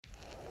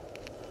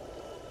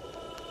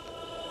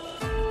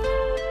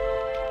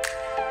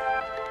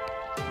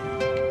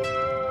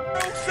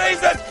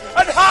season,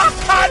 and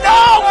Hakan,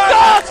 oh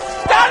God,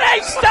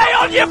 Danny, stay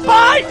on your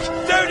bike!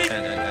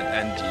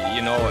 And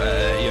you know,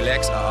 your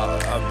legs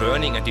are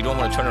burning and you don't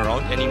want to turn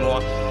around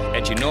anymore.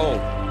 And you know,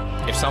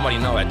 if somebody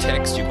now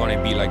attacks, you're going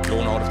to be like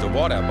blown out of the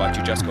water, but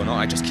you just go, no,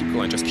 I just keep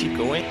going.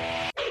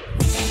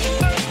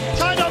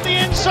 Tied on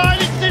the inside,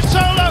 it's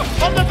Solo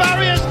on the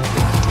barriers.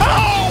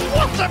 Oh,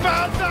 what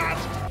about that?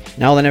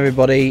 Now then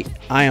everybody,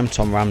 I am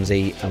Tom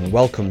Ramsey and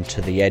welcome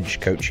to the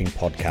Edge Coaching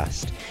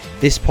Podcast.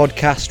 This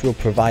podcast will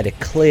provide a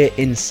clear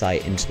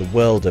insight into the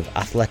world of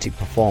athletic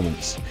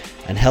performance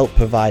and help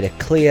provide a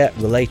clear,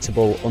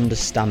 relatable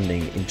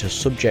understanding into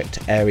subject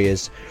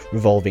areas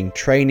revolving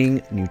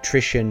training,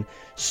 nutrition,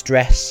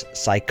 stress,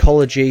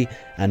 psychology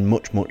and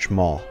much, much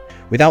more.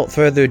 Without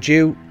further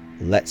ado,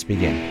 let's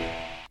begin.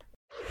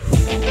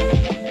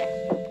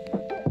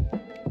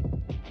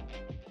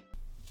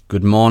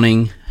 Good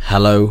morning,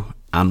 hello,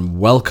 and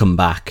welcome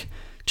back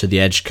to the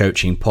Edge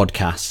Coaching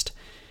Podcast.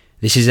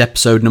 This is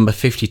episode number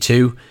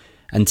 52,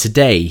 and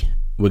today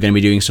we're going to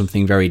be doing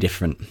something very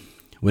different.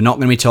 We're not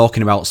going to be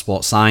talking about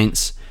sports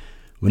science,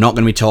 we're not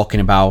going to be talking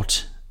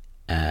about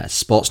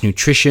sports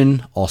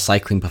nutrition or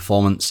cycling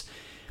performance.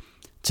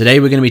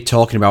 Today we're going to be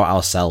talking about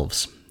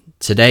ourselves.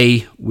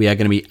 Today we are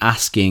going to be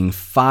asking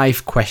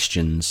 5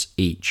 questions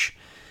each.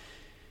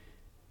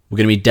 We're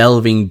going to be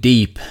delving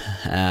deep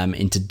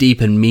into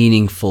deep and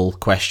meaningful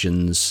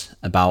questions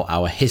about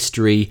our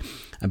history,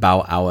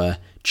 about our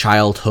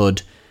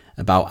childhood,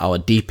 about our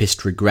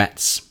deepest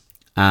regrets,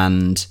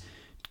 and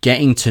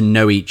getting to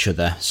know each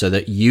other so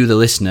that you, the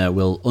listener,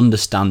 will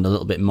understand a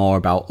little bit more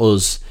about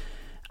us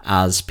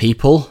as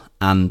people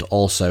and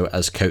also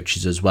as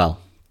coaches as well.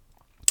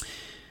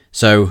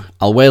 So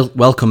I'll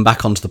welcome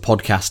back onto the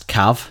podcast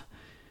Cav.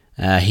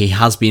 He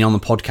has been on the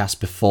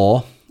podcast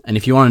before. And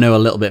if you want to know a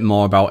little bit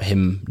more about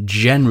him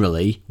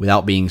generally,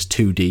 without being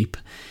too deep,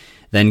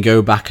 then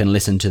go back and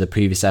listen to the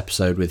previous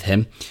episode with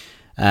him.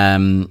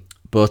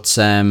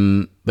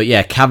 But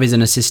yeah, Cav is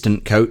an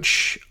assistant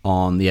coach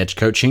on the Edge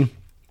Coaching,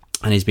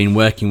 and he's been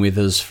working with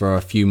us for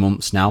a few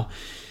months now.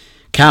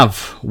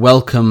 Cav,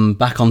 welcome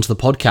back onto the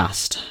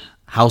podcast.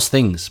 How's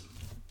things?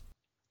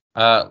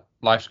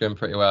 Life's going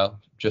pretty well.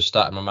 Just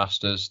started my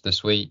masters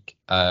this week.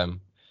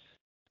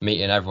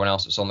 Meeting everyone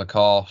else that's on the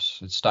course,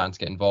 it's starting to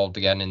get involved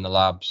again in the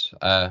labs,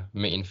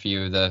 meeting a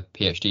few of the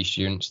PhD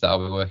students that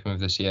I'll be working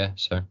with this year.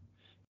 So it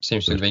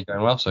seems to be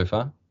going well so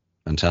far.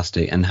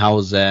 Fantastic. And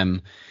how's,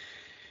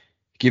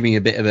 giving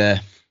a bit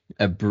of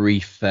a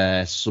brief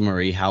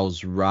summary,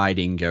 how's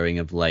riding going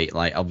of late?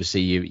 Like obviously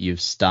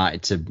you've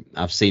started to,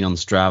 I've seen on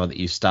Strava that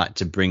you've started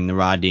to bring the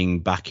riding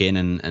back in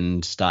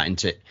and starting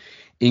to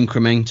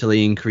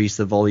incrementally increase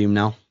the volume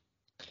now.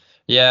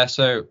 Yeah,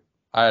 so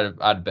I had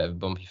a bit of a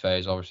bumpy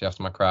phase, obviously,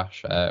 after my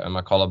crash and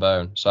my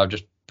collarbone. So I've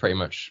just pretty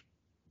much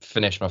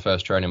finished my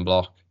first training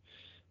block,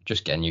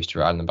 just getting used to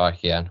riding the bike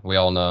again. We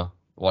all know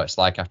what it's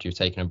like after you've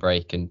taken a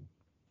break and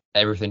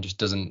everything just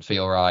doesn't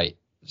feel right.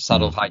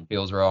 Saddle height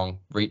feels wrong,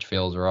 reach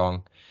feels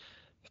wrong,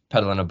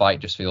 pedaling a bike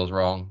just feels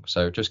wrong.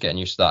 So just getting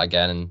used to that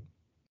again and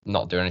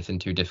not doing anything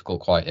too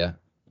difficult quite yet.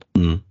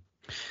 Mm.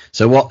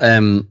 So what?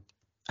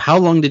 How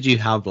long did you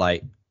have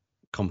like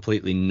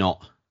completely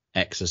not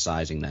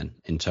exercising then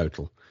in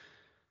total?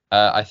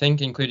 I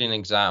think including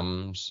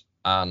exams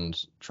and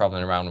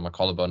traveling around with my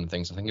collarbone and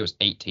things, I think it was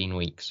 18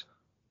 weeks.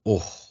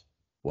 Oh,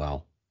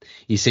 wow.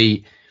 You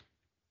see,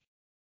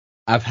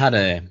 I've had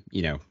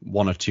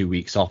 1 or 2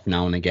 weeks off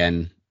now and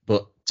again,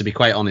 but to be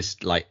quite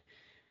honest, like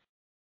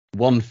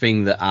one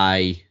thing that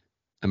I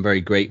am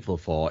very grateful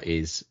for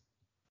is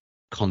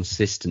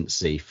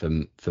consistency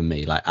for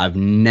me. Like I've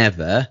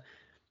never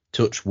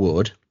touched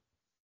wood.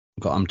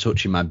 I'm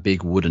touching my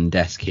big wooden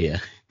desk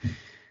here.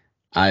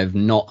 I've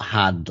not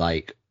had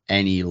like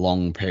any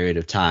long period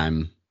of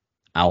time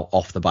out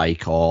off the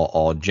bike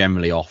or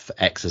generally off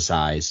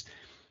exercise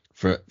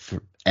for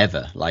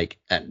ever. Like,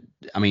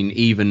 I mean,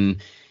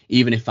 even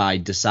if I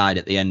decide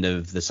at the end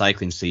of the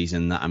cycling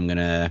season that I'm going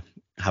to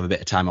have a bit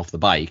of time off the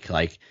bike,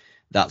 like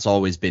that's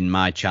always been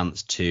my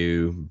chance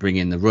to bring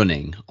in the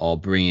running or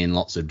bring in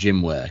lots of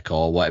gym work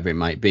or whatever it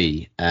might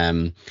be.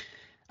 And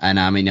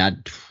I mean, I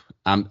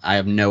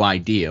have no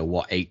idea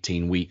what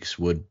 18 weeks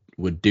would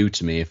do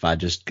to me if I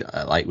just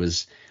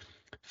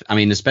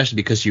especially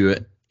because you were,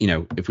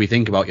 if we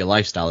think about your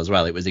lifestyle as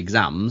well, it was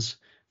exams.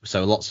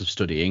 So lots of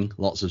studying,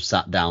 lots of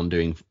sat down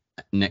doing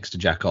next to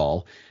jack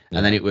all.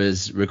 And then it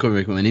was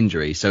recovering from an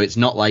injury. So it's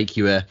not like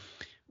you were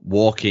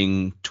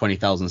walking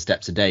 20,000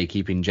 steps a day,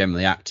 keeping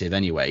generally active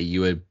anyway. You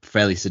were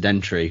fairly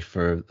sedentary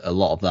for a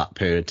lot of that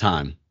period of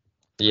time.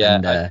 Yeah.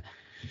 And,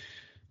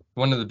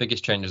 one of the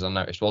biggest changes I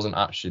noticed wasn't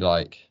actually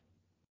like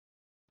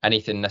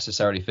anything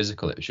necessarily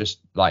physical. It was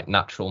just like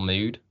natural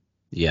mood.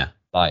 Yeah.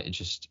 Like it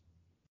just,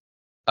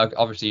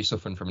 obviously you're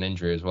suffering from an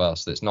injury as well,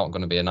 so it's not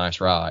going to be a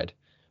nice ride,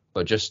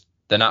 but just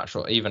the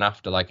natural, even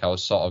after like I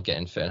was sort of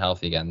getting fit and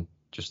healthy again,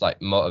 just like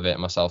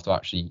motivating myself to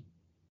actually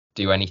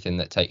do anything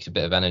that takes a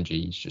bit of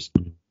energy. It's just,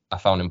 I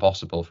found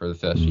impossible for the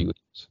first few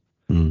weeks.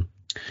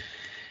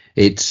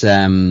 It's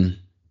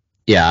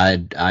Yeah,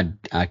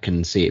 I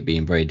can see it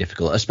being very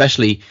difficult,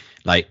 especially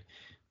like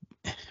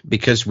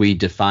because we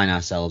define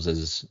ourselves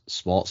as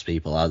sports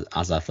people,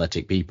 as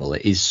athletic people.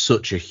 It is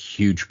such a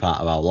huge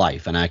part of our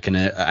life, and I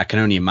can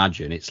only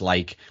imagine it's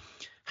like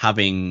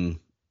having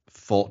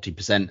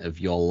 40% of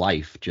your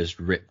life just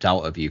ripped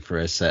out of you for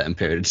a certain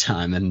period of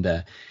time,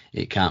 and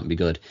it can't be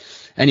good.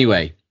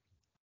 Anyway,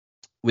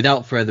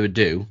 without further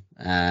ado,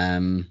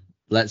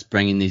 let's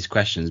bring in these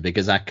questions,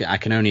 because I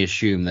can only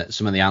assume that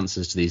some of the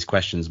answers to these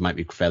questions might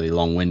be fairly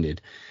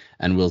long-winded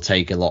and will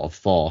take a lot of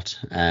thought.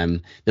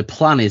 The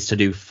plan is to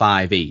do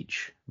 5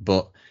 each,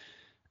 but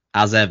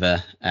as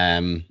ever,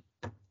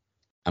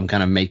 I'm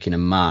kind of making a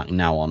mark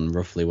now on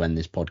roughly when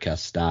this podcast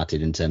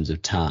started in terms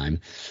of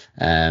time,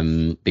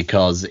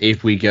 because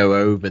if we go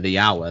over the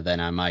hour, then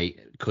I might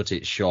cut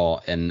it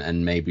short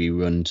and maybe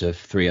run to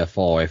 3 or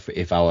 4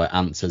 if our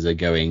answers are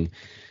being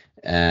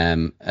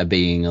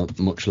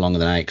much longer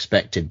than I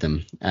expected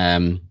them.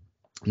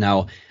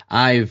 Now,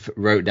 I've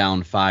wrote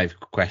down 5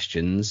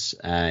 questions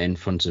in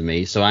front of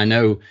me, so I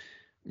know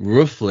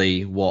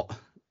roughly what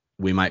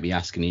we might be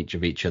asking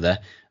each other,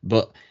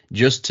 but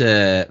just for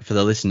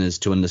the listeners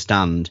to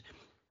understand,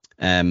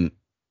 neither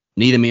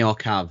me or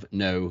Cav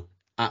know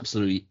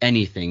absolutely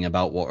anything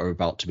about what we're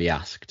about to be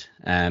asked.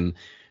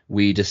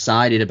 We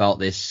decided about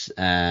this,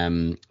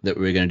 that we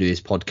were going to do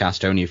this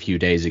podcast only a few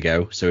days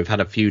ago, so we've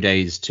had a few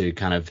days to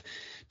kind of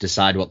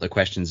decide what the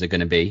questions are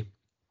going to be,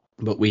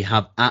 but we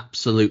have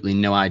absolutely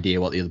no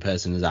idea what the other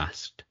person has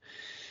asked.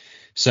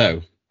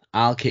 So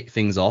I'll kick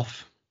things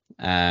off.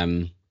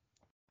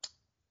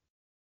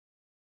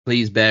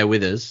 Please bear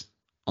with us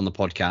on the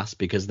podcast,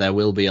 because there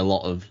will be a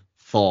lot of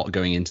thought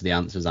going into the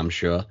answers, I'm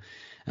sure,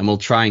 and we'll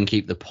try and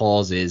keep the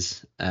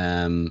pauses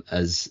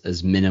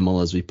as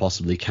minimal as we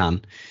possibly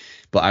can.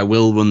 But I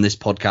will run this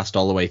podcast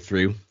all the way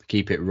through,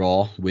 keep it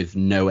raw with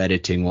no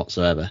editing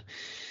whatsoever.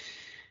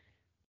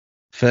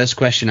 First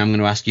question I'm going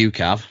to ask you,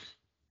 Cav,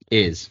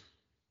 is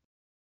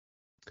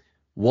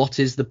what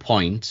is the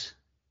point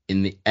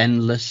in the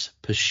endless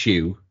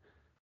pursuit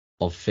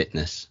of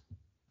fitness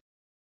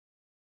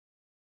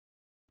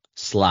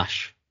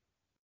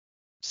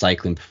 /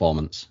 cycling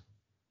performance?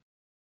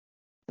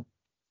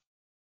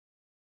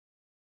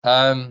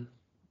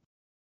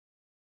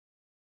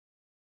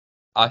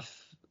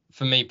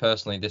 For me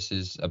personally, this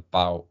is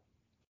about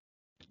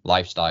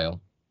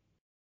lifestyle.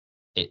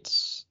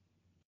 To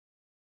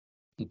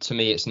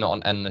me, it's not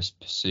an endless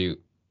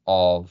pursuit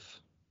of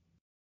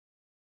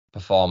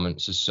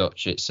performance as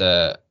such. It's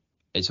a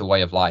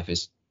way of life.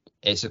 It's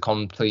a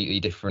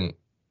completely different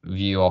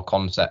view or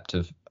concept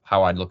of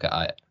how I'd look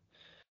at it.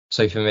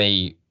 So for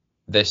me,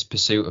 this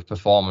pursuit of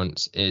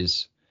performance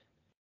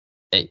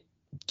it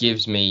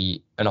gives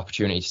me an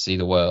opportunity to see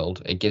the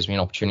world. It gives me an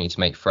opportunity to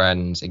make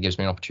friends. It gives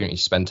me an opportunity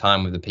to spend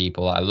time with the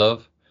people I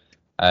love.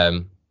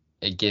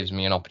 It gives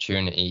me an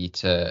opportunity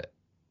to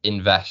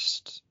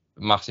invest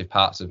massive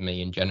parts of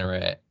me and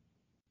generate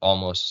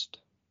a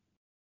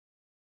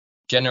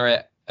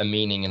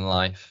meaning in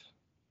life.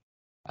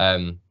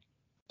 For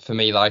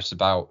me, life's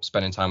about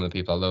spending time with the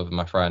people I love and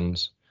my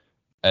friends.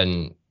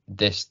 And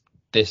this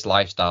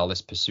lifestyle,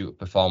 this pursuit of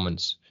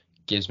performance,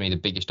 gives me the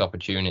biggest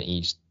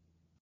opportunities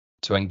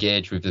to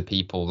engage with the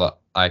people that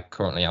I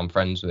currently am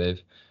friends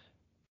with,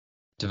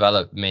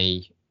 develop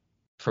me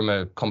from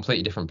a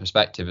completely different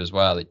perspective as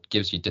well. It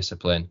gives you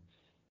discipline.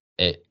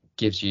 It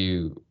gives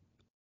you,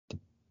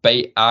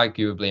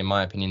 arguably, in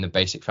my opinion, the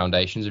basic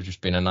foundations of just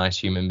being a nice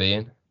human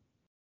being.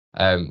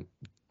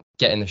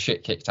 Getting the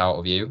shit kicked out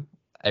of you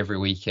every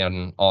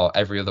weekend or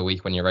every other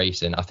week when you're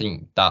racing, I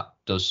think that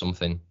does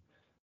something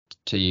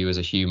to you as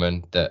a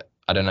human that,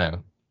 I don't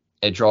know,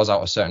 it draws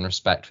out a certain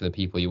respect for the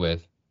people you're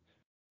with.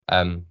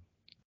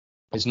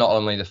 It's not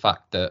only the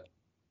fact that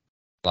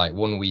like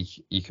one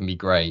week you can be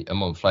great, a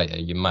month later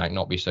you might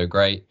not be so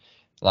great.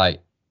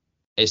 Like,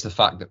 it's the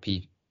fact that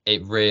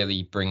it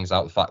really brings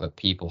out the fact that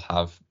people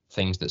have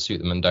things that suit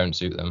them and don't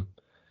suit them.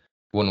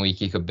 One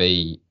week you could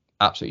be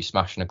absolutely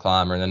smashing a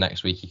climber, and the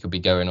next week you could be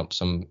going up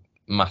some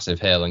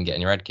massive hill and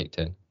getting your head kicked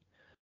in.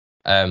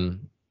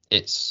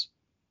 It's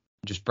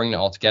just bringing it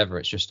all together.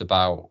 It's just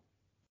about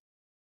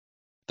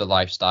the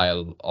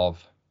lifestyle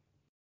of,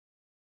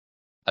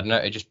 I don't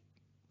know,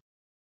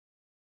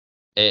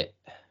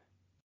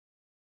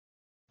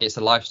 it's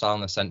a lifestyle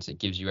in the sense it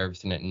gives you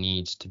everything it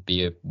needs to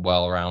be a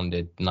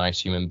well-rounded, nice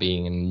human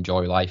being and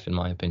enjoy life, in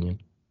my opinion.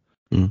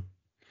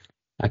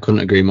 I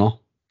couldn't agree more.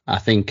 I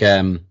think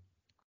it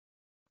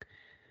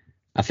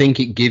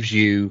gives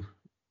you,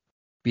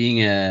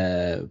 being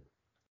a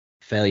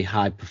fairly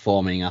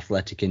high-performing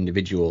athletic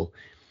individual,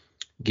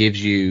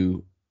 gives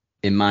you,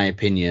 in my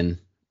opinion,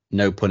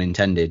 no pun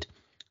intended,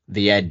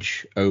 the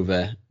edge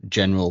over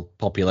general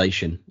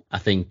population. I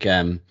think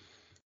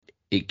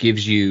it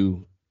gives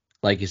you,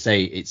 like you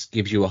say, it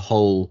gives you a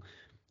whole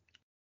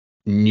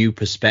new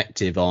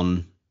perspective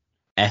on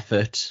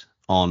effort,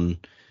 on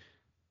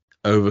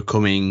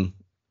overcoming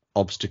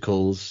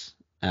obstacles,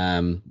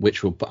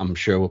 which I'm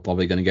sure we're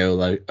probably going to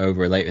go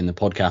over later in the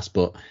podcast.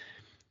 But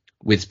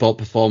with sport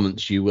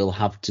performance, you will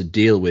have to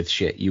deal with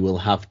shit. You will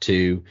have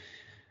to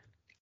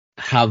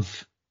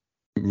have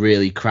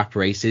really crap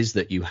races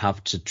that you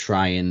have to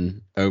try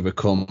and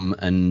overcome,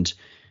 and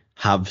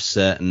have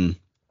certain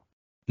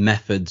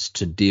methods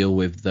to deal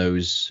with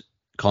those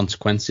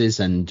consequences.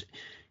 And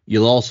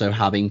you'll also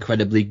have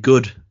incredibly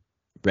good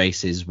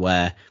races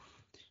where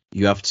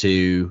you have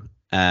to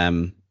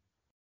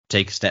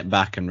take a step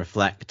back and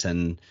reflect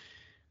and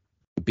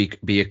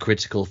be a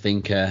critical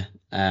thinker.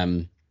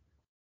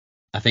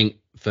 I think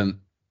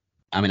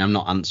I'm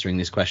not answering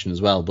this question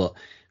as well, but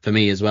for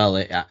me as well,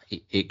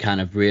 it kind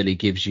of really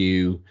gives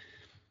you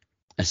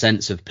a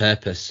sense of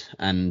purpose,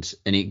 and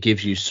it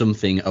gives you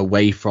something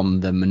away from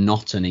the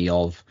monotony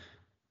of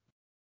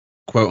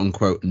quote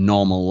unquote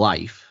normal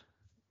life,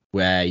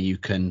 where you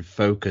can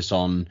focus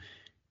on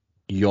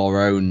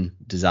your own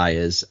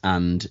desires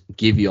and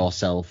give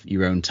yourself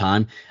your own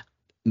time.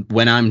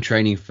 When I'm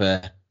training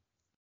for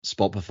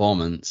sport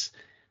performance,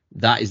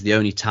 that is the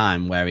only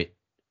time where it,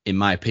 in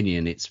my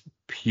opinion, it's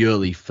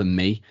purely for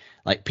me.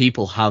 Like,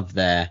 people have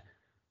their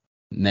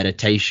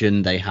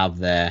meditation, they have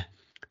their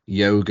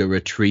yoga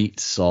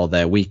retreats or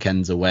their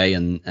weekends away,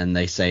 and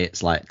they say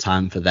it's like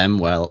time for them.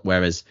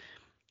 Whereas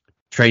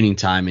training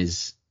time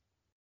is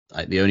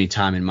like the only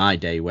time in my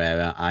day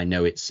where I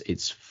know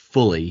it's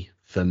fully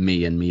for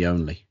me and me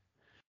only.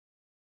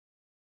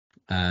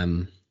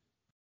 Good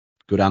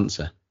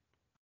answer.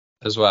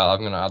 As well, I'm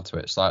going to add to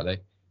it slightly.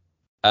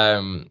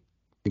 I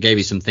gave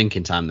you some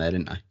thinking time there,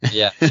 didn't I?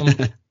 Yeah,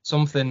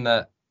 something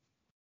that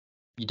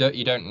you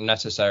don't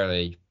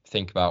necessarily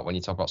think about when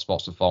you talk about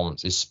sports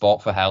performance is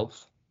sport for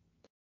health.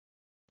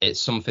 It's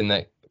something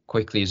that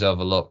quickly is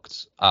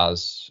overlooked,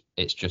 as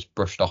it's just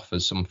brushed off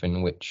as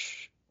something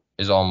which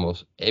is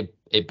almost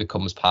it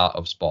becomes part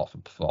of sport for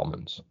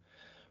performance.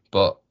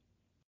 But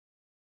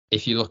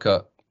if you look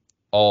at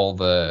all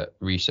the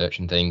research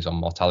and things on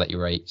mortality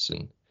rates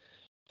and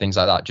things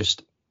like that,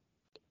 just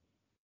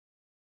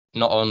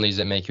not only does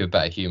it make you a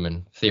better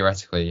human,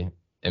 theoretically,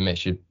 it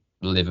makes you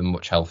live a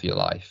much healthier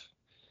life.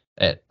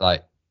 It,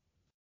 like,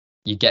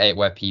 you get it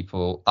where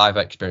people, I've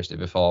experienced it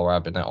before, where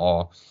I've been like,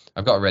 oh,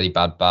 I've got a really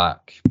bad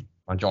back,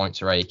 my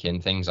joints are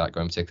aching, things aren't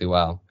going particularly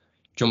well.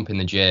 Jump in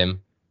the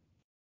gym,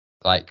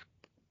 like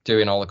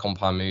doing all the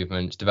compound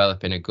movements,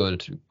 developing a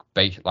good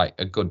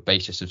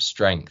basis of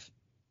strength.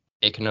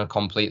 It can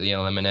completely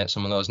eliminate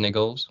some of those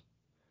niggles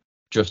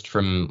just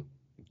from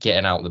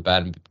getting out of the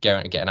bed,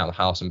 getting out of the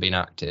house and being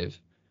active.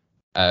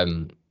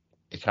 It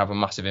can have a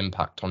massive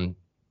impact on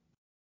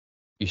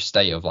your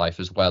state of life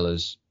as well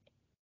as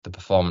the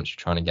performance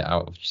you're trying to get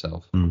out of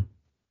yourself.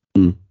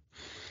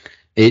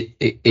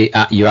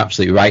 You're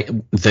absolutely right.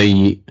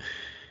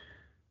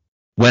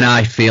 When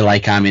I feel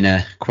like I'm in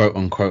a quote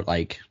unquote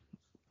like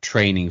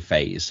training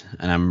phase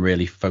and I'm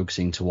really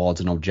focusing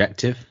towards an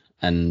objective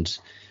and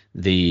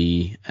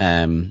the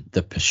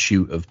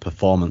pursuit of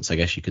performance, I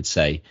guess you could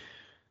say,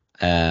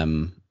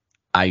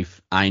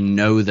 I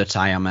know that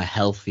I am a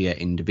healthier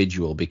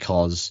individual,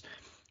 because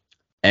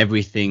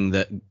everything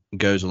that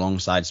goes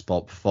alongside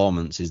sport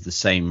performance is the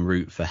same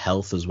route for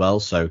health as well.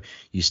 So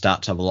you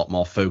start to have a lot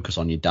more focus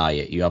on your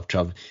diet. You have to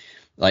have,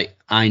 like,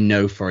 I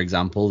know, for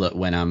example, that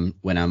when I'm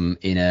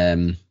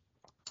in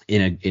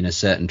a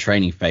certain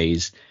training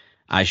phase,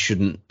 I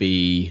shouldn't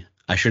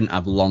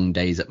have long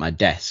days at my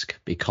desk,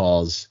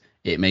 because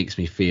it makes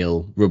me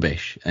feel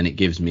rubbish and it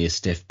gives me a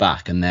stiff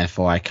back, and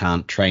therefore I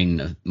can't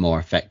train more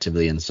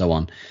effectively, and so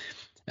on.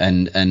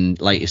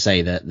 And like you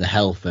say, the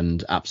health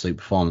and absolute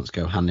performance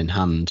go hand in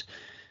hand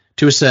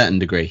to a certain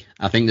degree.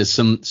 I think there's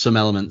some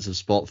elements of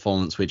sport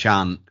performance which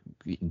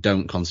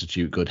don't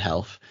constitute good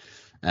health.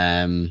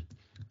 The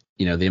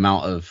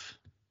amount of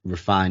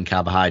refined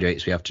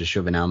carbohydrates we have to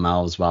shove in our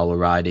mouths while we're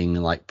riding,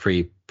 like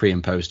pre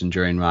and post and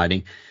during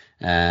riding,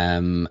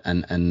 and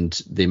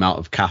the amount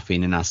of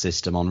caffeine in our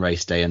system on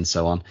race day and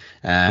so on.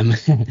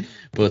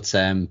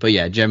 But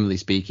yeah, generally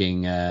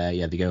speaking,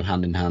 they go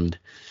hand in hand.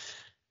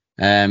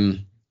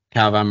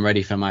 Cav, I'm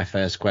ready for my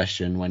first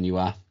question when you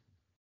are.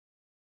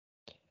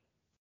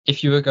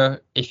 If you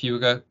were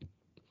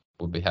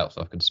would be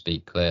helpful if I could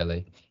speak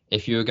clearly.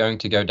 If you were going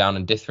to go down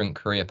a different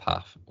career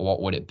path,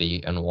 what would it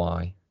be and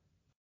why?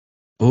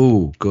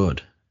 Oh,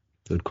 good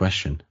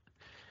question.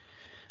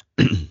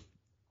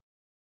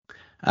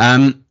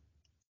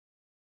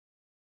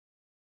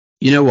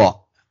 You know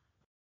what?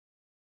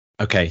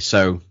 Okay,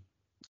 so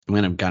I'm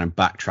going to kind of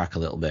backtrack a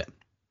little bit.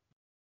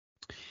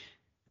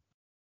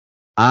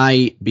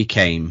 I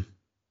became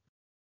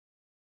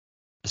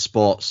a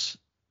sports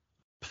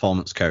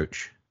performance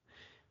coach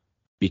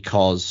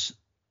because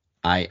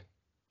I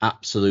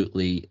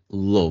absolutely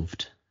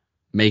loved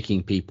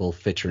making people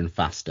fitter and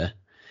faster,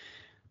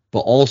 but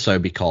also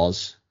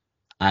because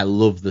I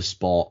love the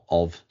sport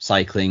of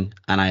cycling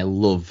and I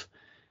love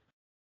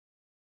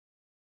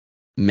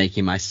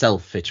making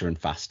myself fitter and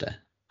faster.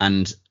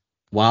 And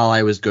while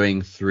I was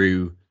going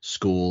through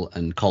school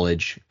and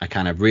college, I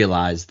kind of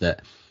realized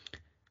that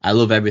I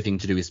love everything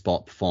to do with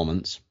sport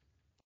performance,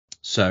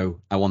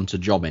 so I want a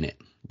job in it.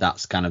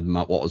 That's kind of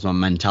what was my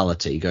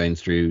mentality going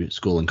through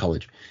school and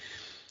college.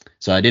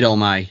 So I did all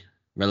my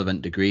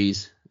relevant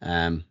degrees,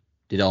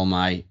 did all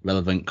my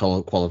relevant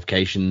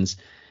qualifications,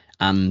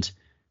 and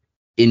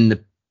in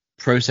the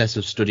process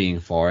of studying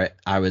for it,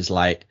 I was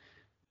like,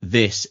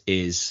 this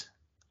is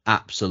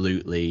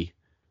absolutely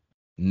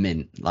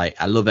mint. Like,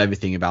 I love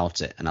everything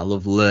about it, and I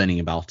love learning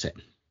about it.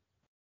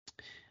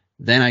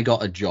 Then I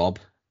got a job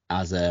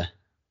as a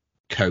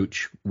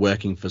coach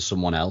working for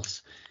someone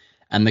else,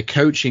 and the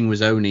coaching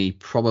was only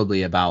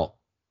probably about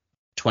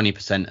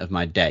 20% of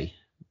my day.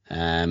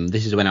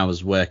 This is when I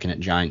was working at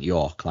Giant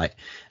York. Like,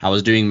 I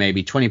was doing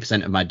maybe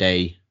 20% of my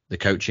day the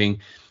coaching,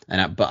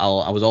 but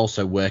I was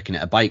also working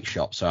at a bike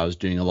shop, so I was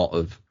doing a lot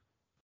of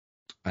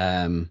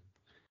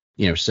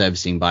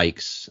servicing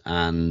bikes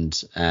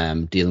and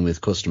dealing with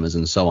customers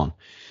and so on.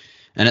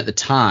 And at the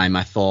time,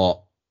 I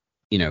thought,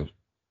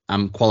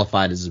 I'm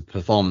qualified as a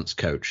performance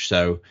coach,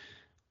 so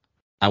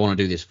I want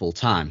to do this full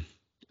time.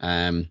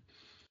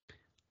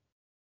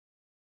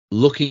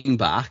 Looking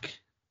back,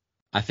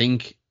 I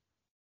think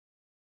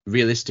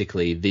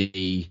realistically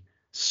the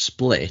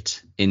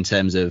split in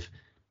terms of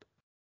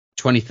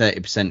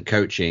 20-30%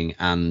 coaching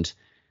and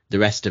the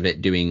rest of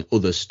it doing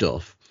other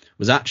stuff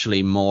was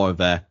actually more of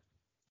a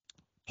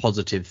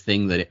positive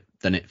thing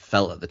than it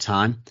felt at the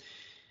time.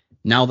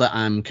 Now that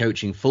I'm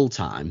coaching full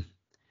time,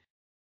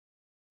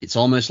 it's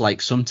almost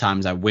like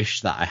sometimes I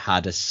wish that I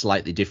had a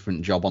slightly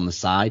different job on the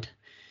side,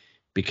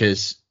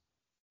 because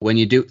when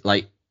you do,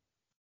 like,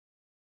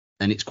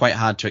 and it's quite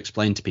hard to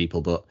explain to people,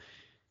 but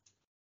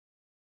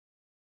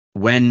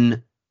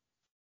when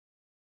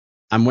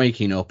I'm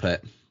waking up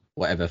at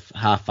whatever,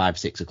 5:30,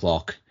 6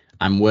 o'clock,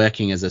 I'm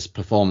working as a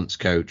performance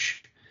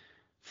coach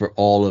for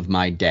all of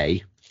my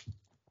day.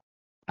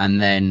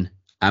 And then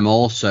I'm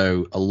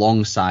also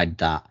alongside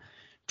that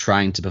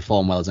trying to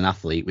perform well as an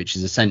athlete, which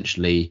is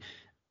essentially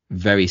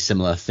very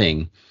similar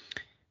thing.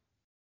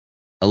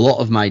 A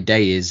lot of my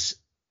day is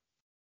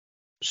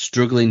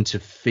struggling to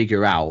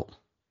figure out,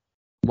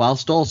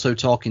 whilst also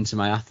talking to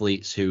my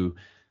athletes who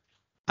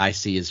I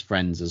see as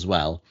friends as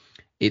well,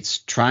 it's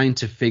trying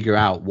to figure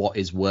out what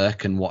is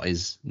work and what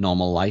is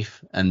normal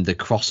life and the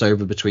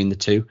crossover between the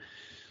two.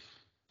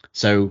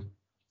 So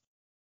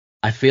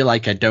I feel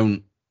like I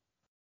don't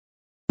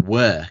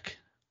work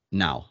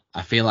now.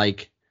 I feel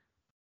like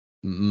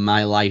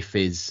my life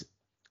is,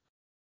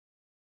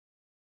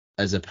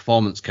 as a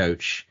performance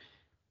coach,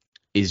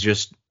 is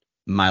just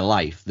my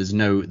life. There's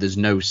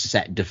no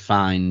set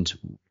defined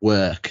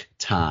work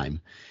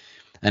time.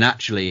 And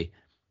actually,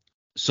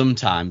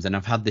 sometimes, and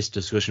I've had this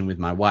discussion with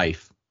my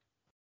wife,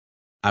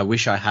 I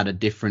wish I had a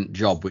different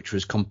job which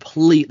was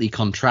completely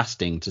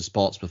contrasting to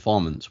sports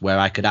performance, where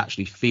I could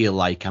actually feel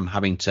like I'm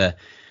having to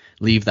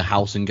leave the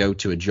house and go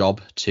to a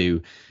job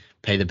to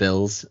pay the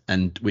bills,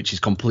 and which is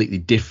completely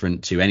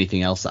different to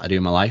anything else that I do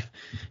in my life.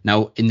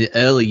 Now, in the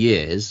early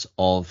years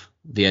of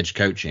the Edge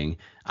coaching,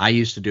 I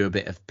used to do a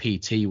bit of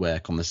PT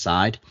work on the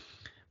side,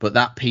 but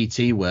that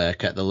PT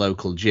work at the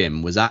local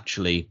gym was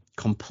actually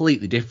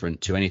completely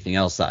different to anything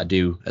else that I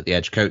do at the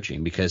Edge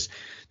coaching, because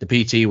the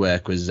PT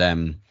work was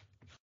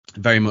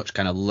very much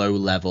kind of low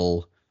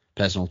level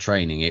personal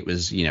training. It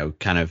was,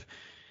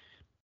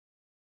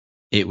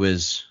 it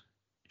was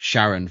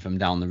Sharon from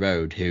down the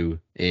road who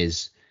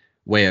is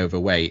way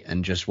overweight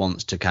and just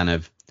wants to kind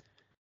of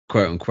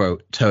quote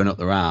unquote tone up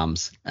their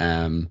arms,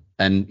 and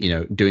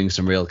doing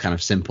some real kind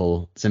of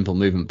simple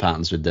movement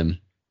patterns with them,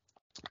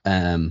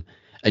 and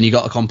you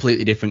got a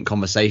completely different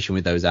conversation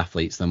with those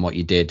athletes than what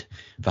you did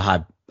for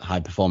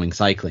high performing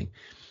cycling.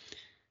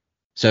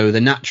 So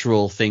the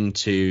natural thing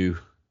to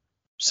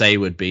say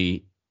would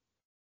be,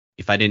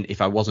 if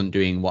I wasn't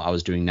doing what I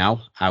was doing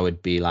now, I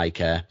would be like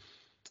a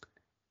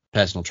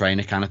personal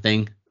trainer kind of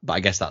thing, but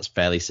I guess that's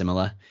fairly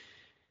similar.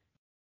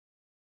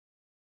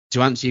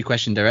 To answer your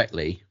question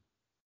directly,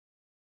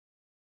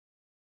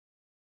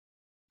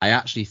 I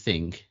actually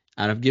think,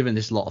 and I've given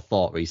this a lot of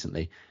thought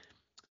recently,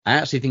 I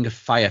actually think a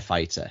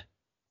firefighter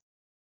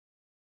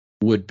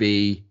would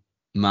be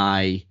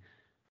my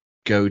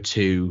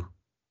go-to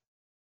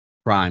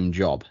prime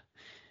job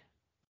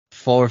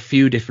for a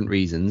few different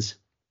reasons.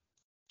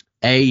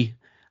 A,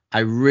 I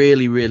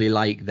really, really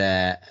like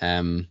their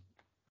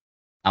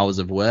hours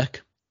of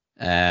work.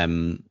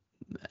 In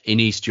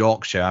East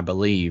Yorkshire, I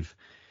believe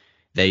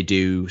they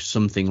do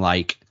something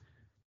like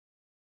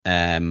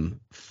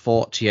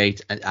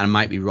 48, I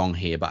might be wrong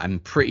here, but I'm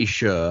pretty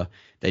sure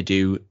they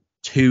do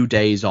 2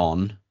 days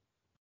on,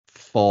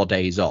 4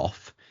 days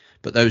off,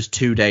 but those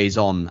 2 days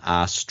on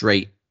are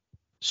straight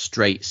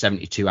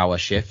 72-hour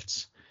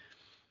shifts.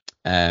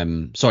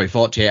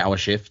 48-hour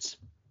shifts,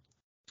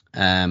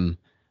 and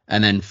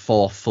then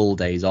 4 full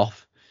days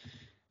off.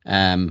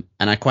 And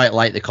I quite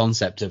like the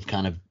concept of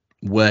kind of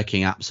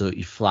working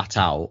absolutely flat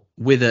out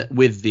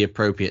with the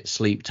appropriate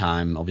sleep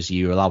time. Obviously,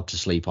 you're allowed to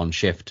sleep on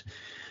shift,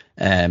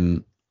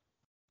 and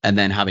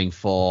then having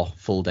 4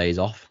 full days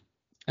off.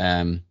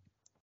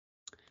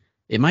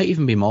 It might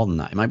even be more than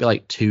that. It might be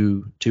like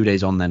two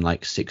days on, then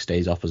like 6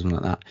 days off or something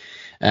like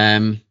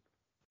that.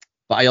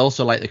 But I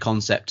also like the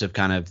concept of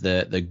kind of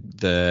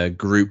the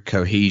group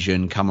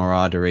cohesion,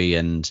 camaraderie,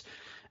 and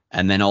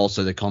and then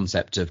also the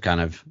concept of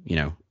kind of, you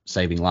know,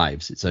 saving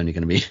lives. It's only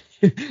going to be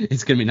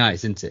it's going to be nice,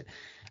 isn't it?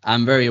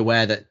 I'm very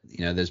aware that,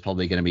 you know, there's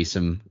probably going to be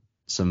some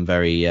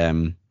very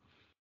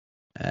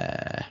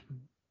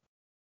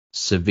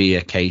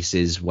severe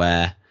cases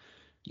where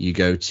you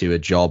go to a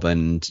job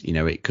and, you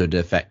know, it could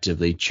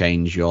effectively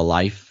change your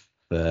life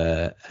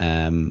for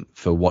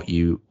what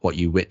you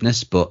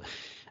witness. But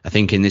I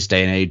think in this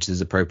day and age,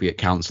 there's appropriate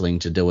counselling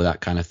to deal with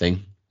that kind of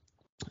thing.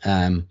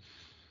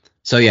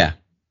 So yeah,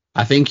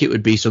 I think it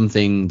would be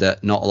something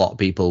that not a lot of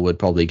people would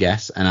probably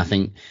guess, and I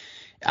think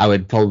I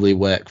would probably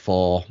work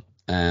for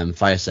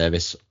fire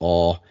service,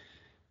 or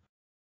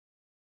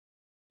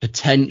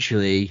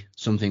potentially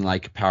something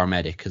like a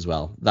paramedic as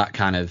well. That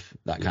kind of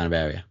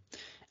area.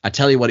 I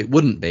tell you what, it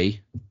wouldn't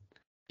be.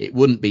 It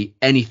wouldn't be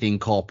anything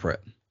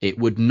corporate. It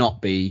would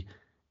not be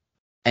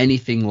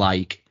anything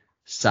like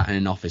sat in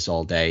an office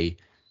all day,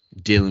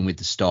 dealing with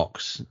the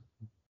stocks,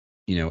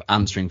 you know,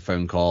 answering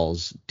phone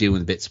calls, dealing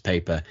with bits of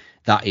paper.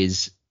 That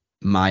is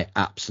my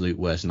absolute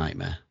worst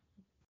nightmare.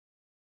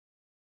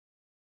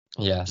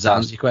 Yeah. Does that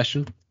answer your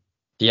question?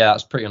 Yeah,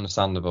 that's pretty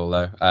understandable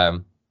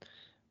though.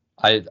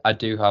 I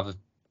do have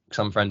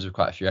some friends with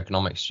quite a few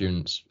economics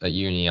students at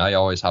uni. I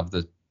always have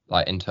the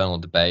like internal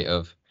debate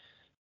of,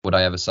 would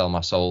I ever sell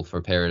my soul for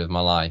a period of my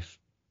life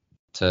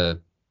to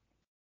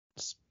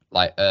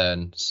like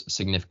earn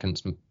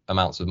significant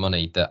amounts of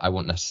money that I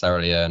wouldn't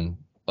necessarily earn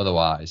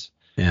otherwise?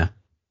 Yeah.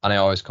 And I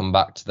always come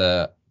back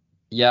to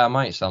I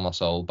might sell my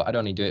soul, but I'd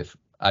only do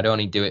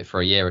it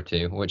for a year or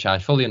two, which I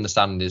fully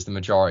understand is the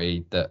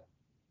majority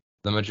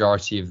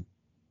of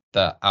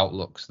the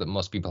outlooks that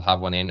most people have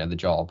when they enter the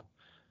job.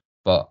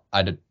 But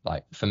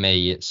for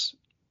me, it's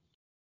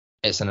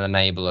an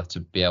enabler to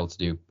be able to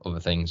do other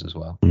things as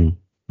well.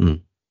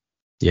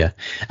 Yeah.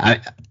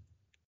 I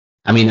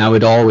mean, I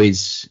would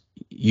always,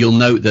 you'll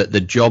note that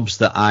the jobs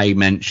that I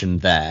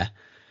mentioned there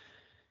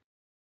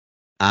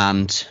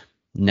aren't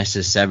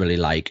necessarily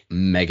like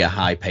mega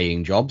high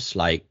paying jobs.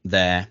 Like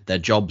they're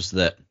jobs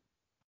that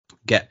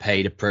get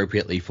paid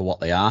appropriately for what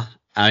they are.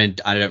 I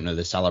don't know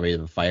the salary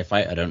of a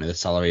firefighter. I don't know the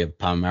salary of a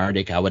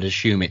paramedic. I would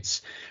assume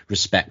it's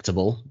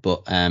respectable,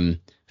 but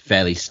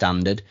fairly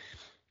standard.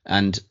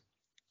 And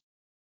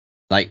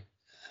like,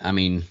 I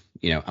mean,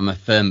 you know, I'm a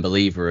firm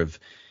believer of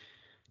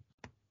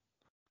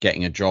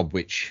getting a job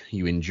which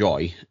you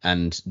enjoy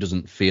and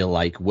doesn't feel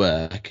like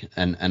work.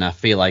 And I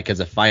feel like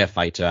as a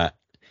firefighter,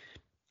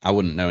 I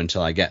wouldn't know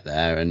until I get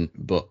there.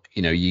 But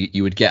you know,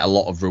 you would get a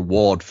lot of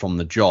reward from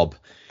the job,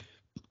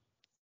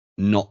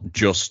 not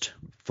just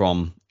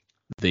from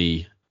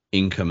the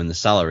income and the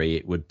salary.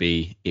 It would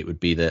be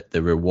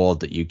the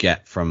reward that you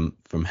get from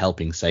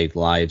helping save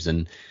lives.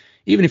 And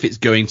even if it's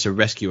going to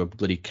rescue a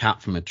bloody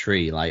cat from a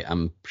tree, like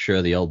I'm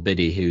sure the old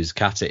biddy whose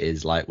cat it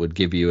is like would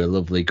give you a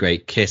lovely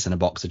great kiss and a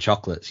box of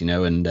chocolates, you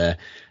know,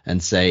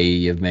 and say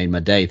you've made my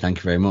day, thank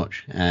you very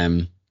much.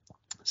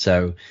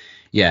 So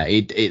yeah,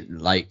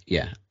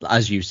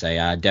 as you say,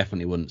 I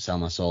definitely wouldn't sell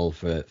my soul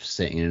for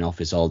sitting in an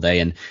office all day.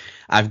 And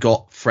I've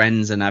got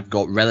friends and I've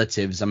got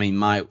relatives. I mean,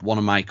 one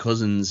of my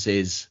cousins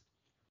is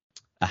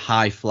a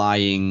high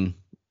flying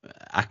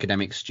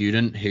academic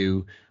student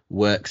who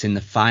works in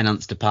the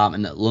finance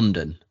department at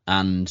London,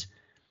 and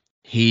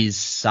his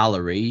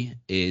salary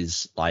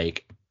is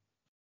like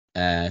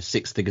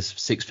six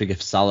figure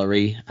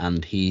salary,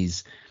 and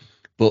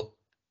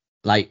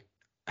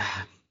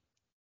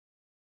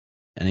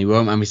and he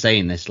won't mind me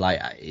saying this,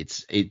 like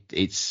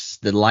it's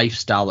the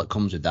lifestyle that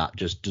comes with that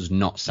just does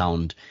not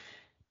sound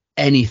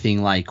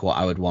anything like what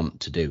I would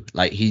want to do.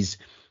 Like he's,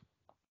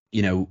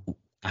 you know,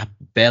 I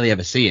barely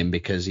ever see him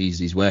because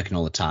he's working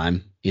all the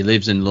time. He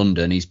lives in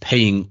London. He's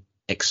paying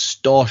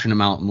extortion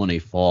amount of money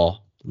for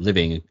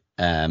living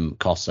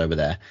costs over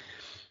there,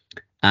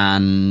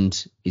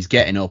 and he's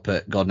getting up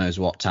at God knows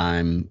what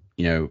time,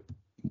 you know,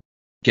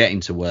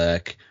 getting to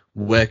work,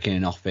 working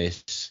in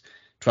office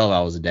 12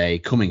 hours a day,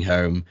 coming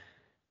home,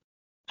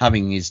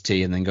 having his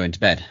tea, and then going to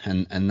bed,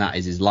 and that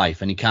is his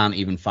life. And he can't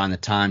even find the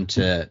time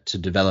to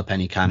develop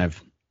any kind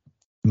of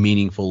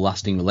meaningful,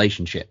 lasting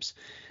relationships.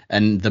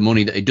 And the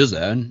money that he does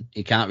earn,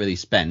 he can't really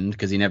spend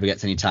because he never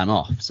gets any time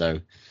off.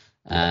 So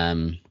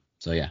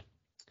yeah.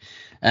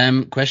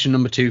 Question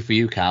number 2 for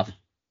you, Cav.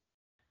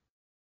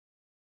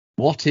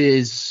 What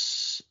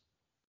is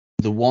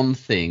the one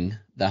thing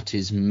that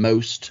is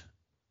most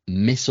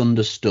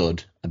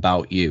misunderstood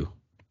about you?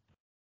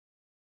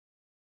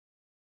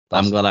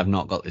 I'm glad I've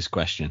not got this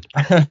question.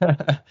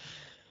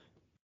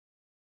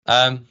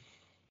 I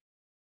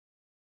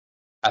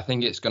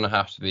think it's going to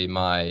have to be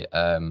my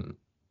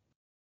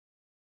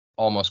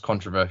almost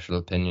controversial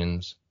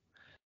opinions.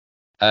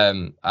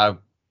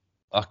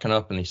 I can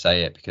openly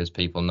say it because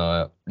people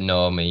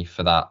know me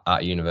for that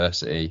at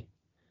university.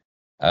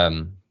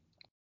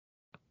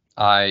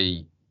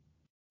 I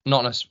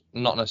not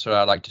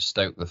necessarily like to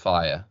stoke the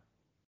fire,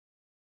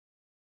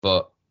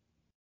 but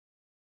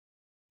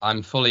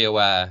I'm fully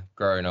aware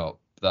growing up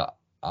that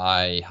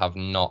I have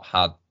not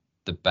had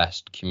the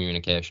best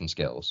communication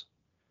skills,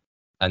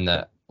 and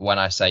that when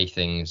I say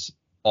things,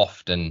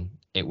 often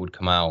it would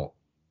come out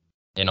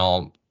in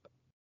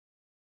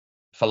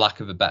for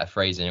lack of a better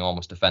phrasing,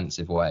 almost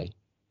offensive way.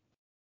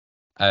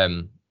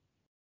 I'm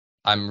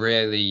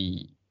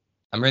really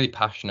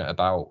passionate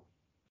about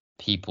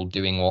people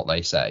doing what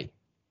they say.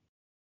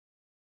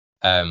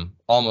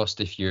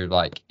 Almost if you're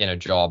like in a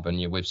job and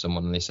you're with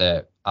someone and they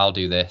say, I'll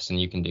do this and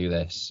you can do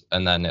this,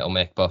 and then it'll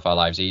make both our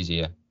lives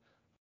easier.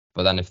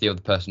 But then if the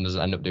other person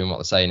doesn't end up doing what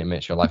they're saying, it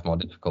makes your life more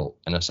difficult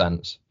in a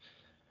sense.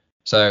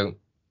 So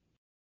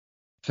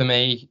for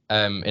me,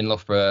 in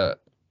Loughborough,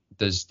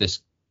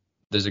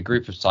 there's a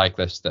group of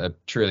cyclists that are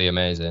truly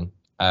amazing,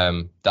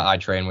 that I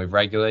train with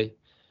regularly.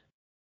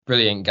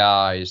 Brilliant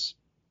guys.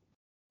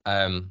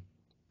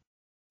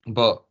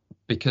 But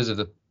because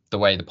of the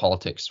way the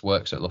politics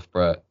works at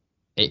Loughborough,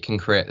 it can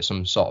create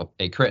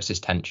it creates this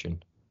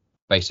tension,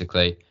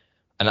 basically.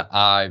 And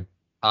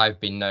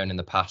I've been known in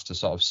the past to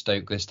sort of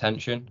stoke this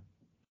tension.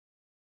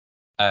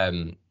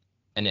 And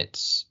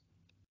it's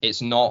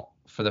not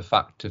for the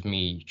fact of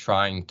me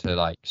trying to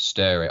like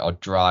stir it or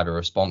drive a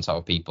response out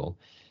of people.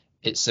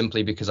 It's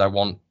simply because I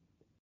want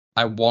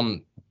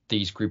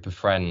these group of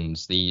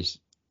friends, these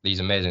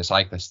amazing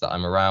cyclists that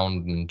I'm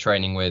around and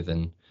training with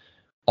and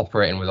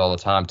operating with all the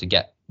time, to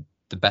get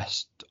the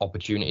best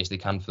opportunities they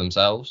can for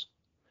themselves.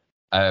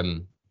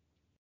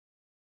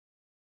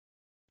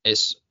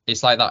 It's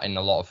like that in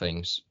a lot of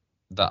things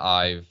that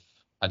I've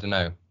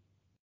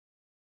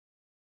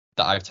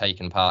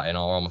taken part in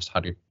or almost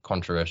had a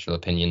controversial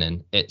opinion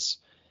in. It's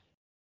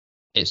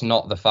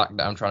not the fact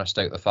that I'm trying to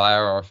stoke the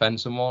fire or offend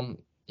someone.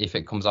 If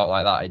it comes out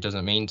like that, it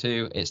doesn't mean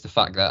to. It's the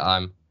fact that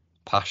I'm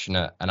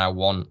passionate and I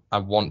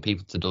want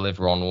people to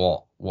deliver on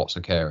what's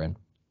occurring,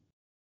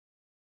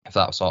 if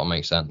that sort of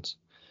makes sense.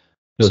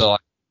 Good. So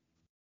like,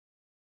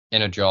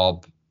 in a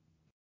job,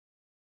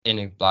 in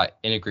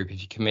a group,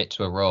 if you commit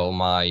to a role,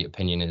 my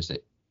opinion is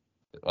that,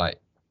 like,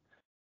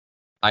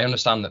 I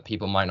understand that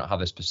people might not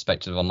have this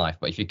perspective on life,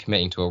 but if you're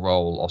committing to a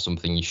role or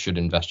something, you should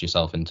invest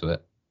yourself into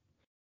it,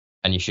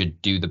 and you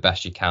should do the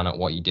best you can at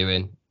what you're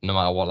doing, no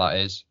matter what that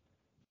is.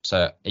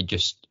 So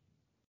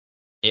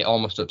it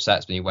almost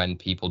upsets me when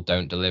people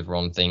don't deliver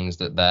on things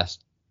that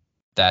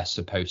they're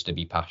supposed to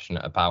be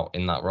passionate about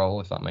in that role,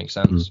 if that makes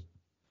sense.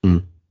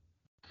 Mm.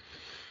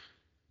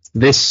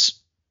 This,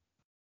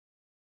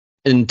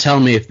 and tell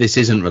me if this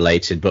isn't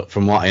related, but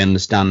from what I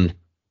understand,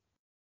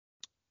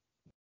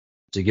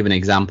 to give an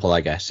example, I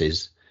guess,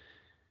 is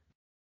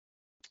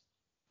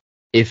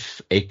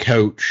if a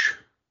coach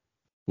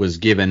was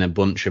given a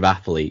bunch of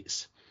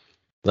athletes,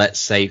 let's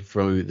say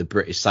through the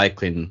British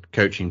cycling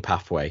coaching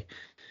pathway,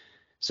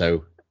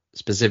 so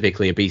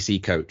specifically a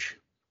BC coach,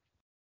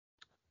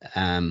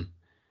 and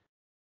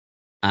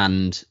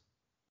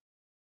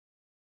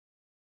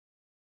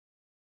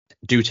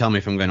do tell me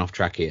if I'm going off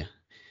track here.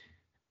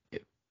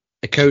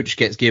 A coach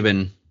gets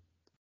given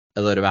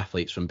a load of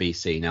athletes from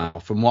BC. Now,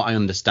 from what I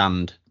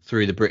understand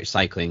through the British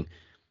cycling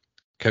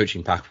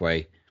coaching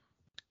pathway,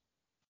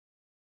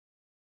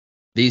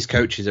 these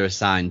coaches are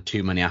assigned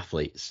too many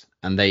athletes,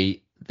 and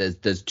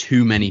there's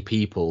too many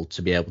people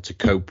to be able to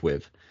cope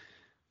with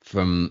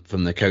from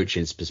the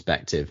coaching's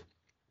perspective.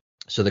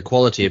 So the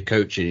quality of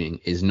coaching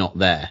is not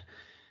there.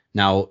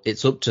 Now,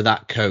 it's up to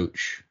that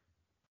coach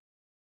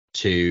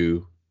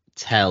to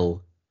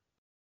tell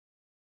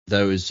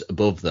those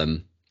above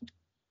them,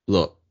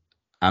 look,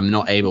 I'm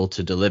not able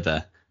to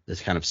deliver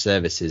this kind of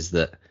services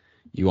that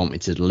you want me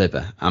to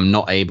deliver. I'm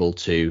not able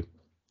to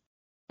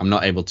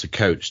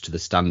coach to the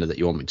standard that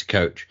you want me to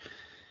coach,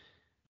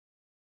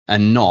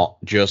 and not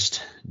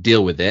just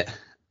deal with it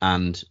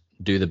and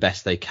do the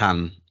best they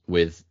can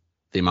with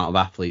the amount of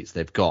athletes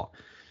they've got.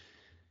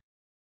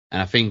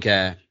 And I think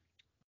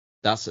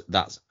that's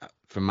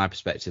from my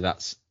perspective,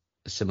 that's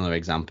a similar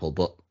example.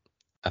 But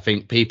I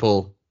think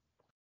people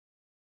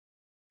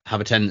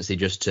have a tendency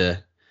just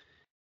to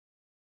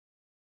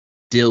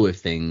deal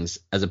with things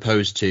as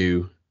opposed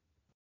to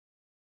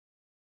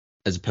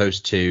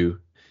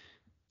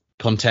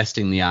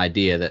contesting the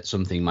idea that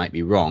something might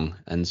be wrong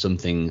and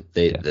something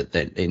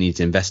that it needs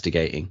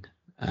investigating.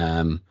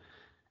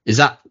 Is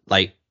that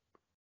like,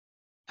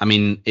 I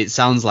mean, it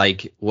sounds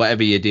like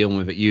whatever you're dealing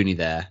with at uni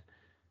there,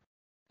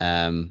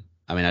 I mean,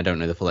 I don't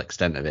know the full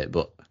extent of it,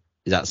 but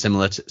is that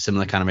similar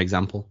kind of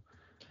example?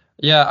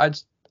 Yeah,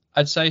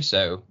 I'd say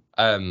so.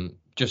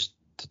 Just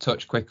to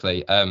touch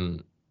quickly,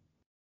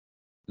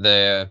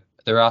 there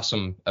are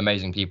some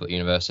amazing people at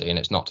university, and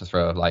it's not to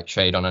throw like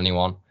shade on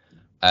anyone.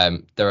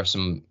 There are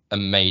some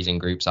amazing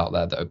groups out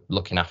there that are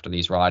looking after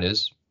these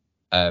riders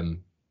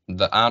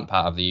that aren't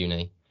part of the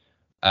uni.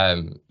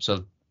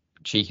 So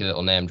cheeky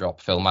little name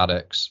drop, Phil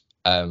Maddox,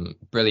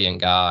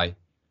 brilliant guy,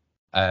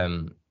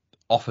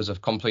 offers a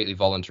completely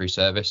voluntary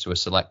service to a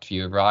select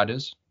few of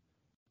riders,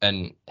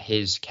 and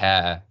his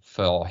care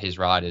for his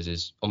riders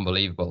is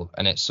unbelievable.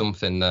 And it's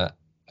something that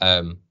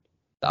that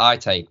I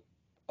take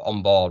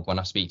on board when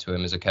I speak to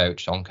him as a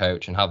coach, on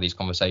coach, and have these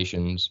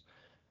conversations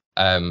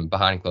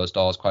behind closed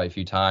doors quite a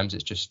few times.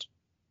 It's just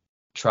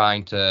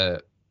trying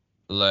to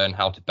learn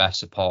how to best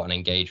support and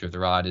engage with the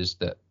riders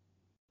that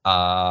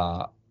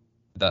are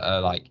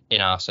like in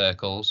our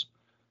circles.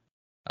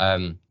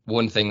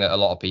 One thing that a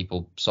lot of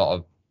people sort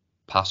of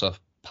pass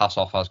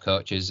off as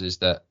coaches is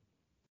that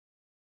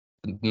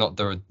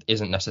there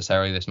isn't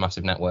necessarily this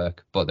massive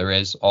network, but there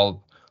is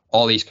all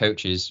these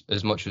coaches,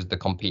 as much as they're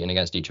competing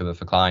against each other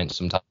for clients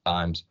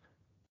sometimes,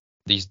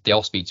 they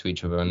all speak to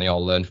each other and they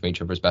all learn from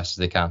each other as best as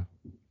they can.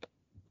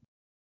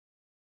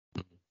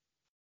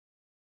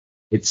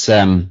 It's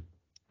I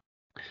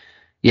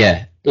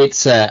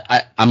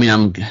mean,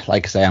 I'm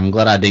like I say, I'm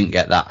glad I didn't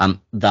get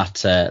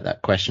that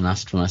question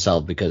asked for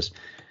myself, because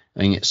I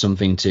think it's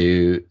something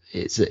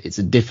it's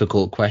a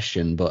difficult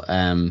question, but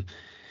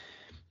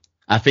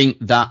I think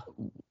that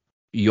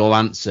your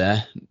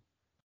answer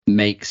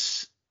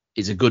it's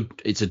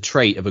a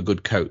trait of a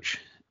good coach.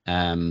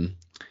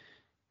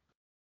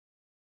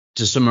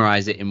 To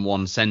summarize it in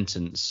one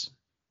sentence,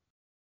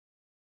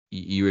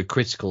 you're a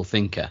critical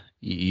thinker.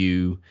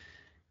 You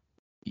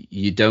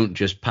don't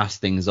just pass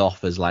things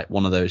off as like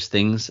one of those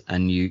things,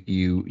 and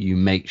you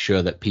make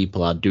sure that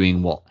people are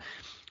doing what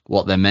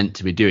they're meant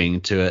to be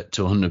doing to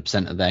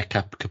 100% of their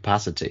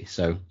capacity.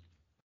 So,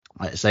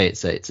 like I say,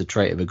 it's a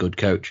trait of a good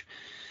coach.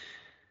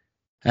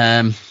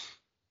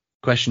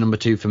 Question number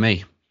 2 for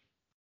me.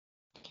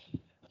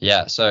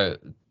 Yeah, so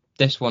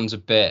this one's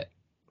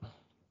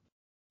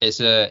it's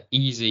a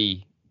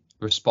easy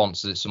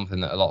response. It's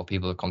something that a lot of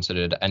people have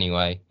considered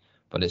anyway,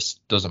 but it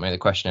doesn't make the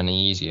question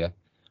any easier.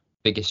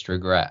 Biggest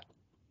regret?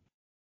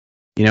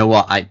 You know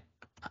what, I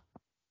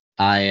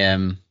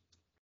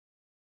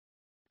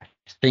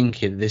think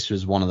this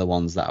was one of the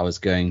ones that I was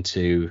going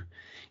to.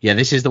 Yeah,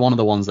 this is one of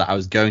the ones that I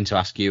was going to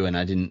ask you, and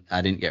I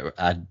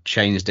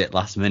changed it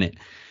last minute.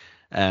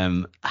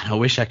 And I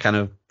wish I kind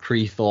of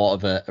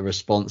pre-thought of a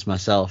response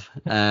myself.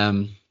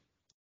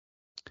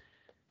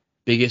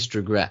 Biggest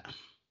regret.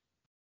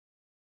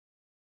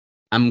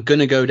 I'm going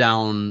to go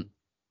down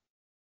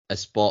a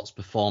sports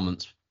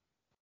performance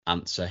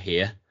answer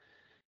here,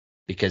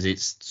 because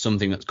it's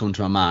something that's come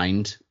to my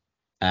mind.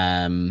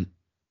 That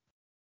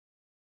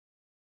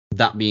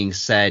being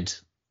said,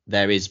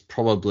 there is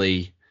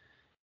probably,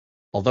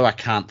 although I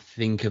can't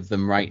think of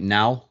them right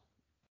now,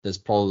 there's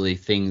probably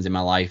things in my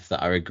life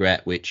that I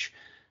regret which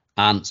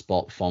aren't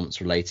sport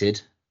performance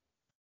related,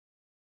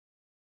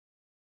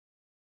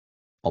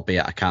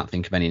 albeit I can't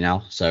think of any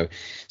now. So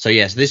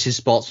yes, this is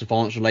sports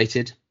performance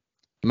related.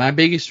 My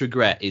biggest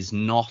regret is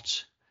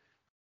not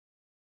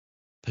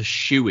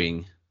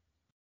pursuing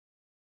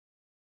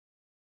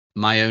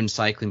my own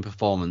cycling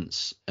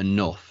performance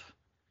enough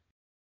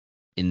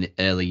in the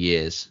early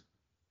years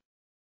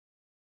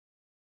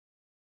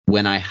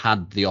when I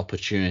had the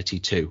opportunity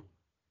to.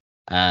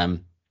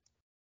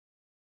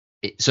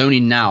 It's only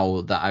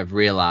now that I've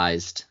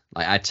realized,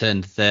 like, I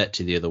turned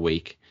 30 the other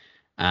week,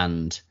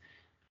 and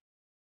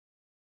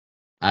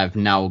I've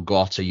now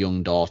got a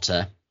young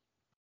daughter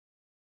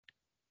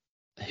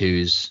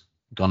who's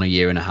gone a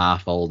year and a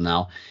half old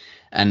now,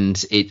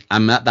 and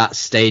I'm at that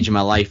stage in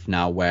my life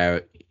now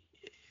where,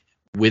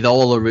 with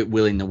all the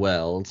will in the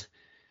world,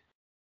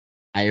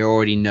 I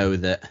already know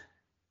that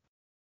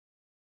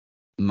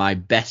my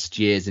best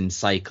years in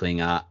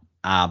cycling are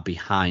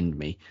behind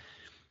me.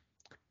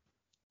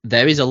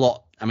 There is a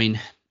lot. I mean,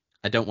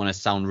 I don't want to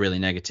sound really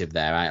negative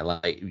there.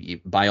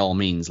 Like, by all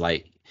means,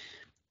 like,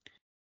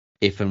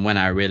 if and when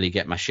I really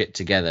get my shit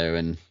together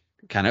and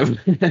kind of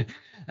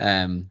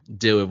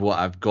deal with what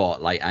I've got,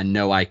 like, I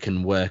know I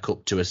can work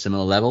up to a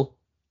similar level.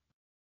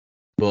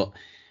 But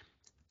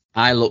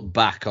I look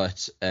back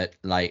at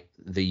like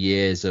the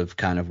years of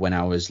kind of when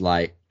I was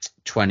like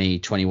 20,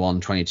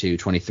 21, 22,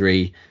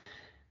 23,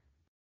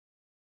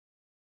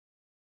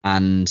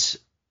 and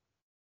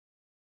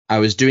I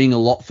was doing a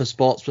lot for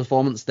sports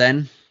performance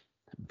then,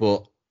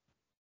 but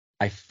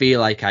I feel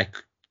like I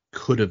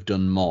could have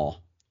done more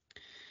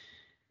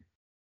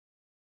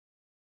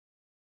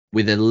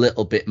with a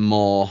little bit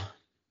more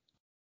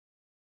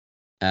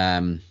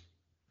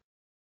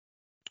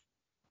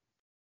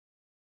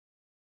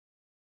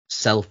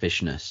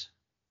selfishness.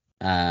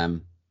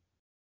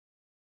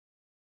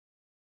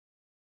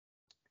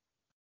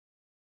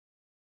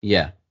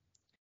 Yeah.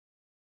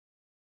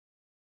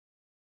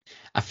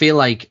 I feel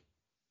like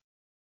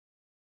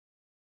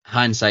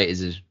hindsight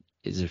is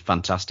a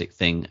fantastic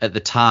thing. At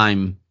the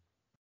time,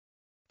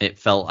 it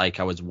felt like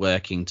I was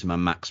working to my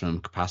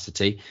maximum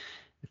capacity.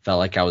 It felt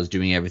like I was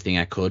doing everything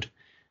I could.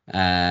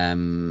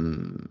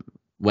 When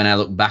I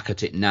look back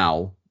at it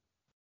now,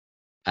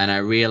 and I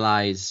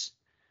realize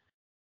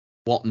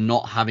what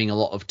not having a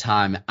lot of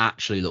time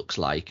actually looks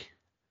like,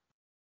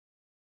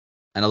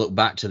 and I look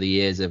back to the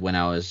years of when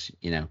I was,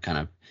 you know, kind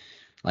of,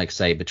 like,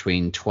 say,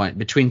 between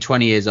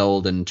 20 years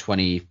old and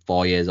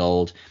 24 years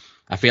old,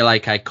 I feel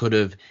like I could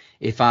have,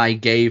 I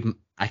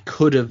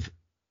could have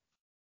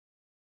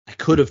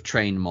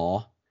trained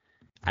more.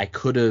 I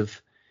could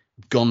have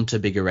gone to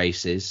bigger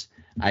races.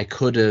 I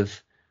could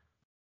have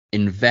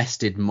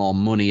invested more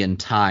money and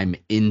time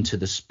into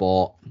the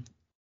sport,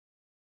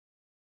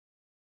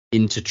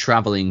 into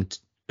traveling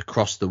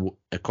across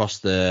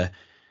the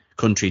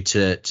country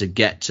to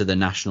get to the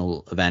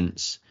national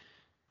events.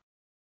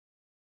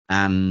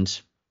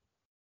 And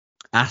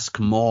ask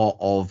more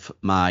of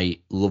my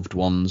loved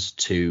ones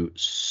to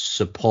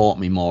support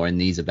me more in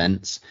these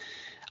events.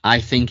 I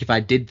think if I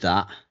did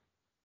that,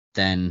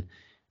 then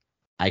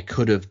I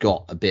could have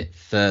got a bit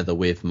further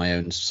with my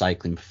own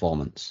cycling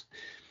performance.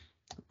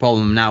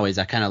 Problem now is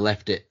I kind of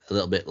left it a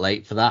little bit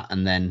late for that,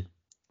 and then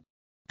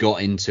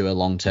got into a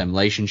long-term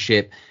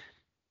relationship,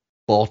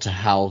 bought a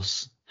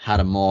house, had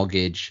a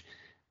mortgage,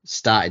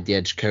 started the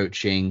edge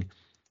coaching.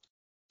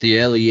 The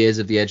early years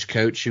of the edge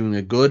coaching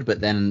were good,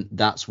 but then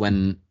that's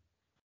when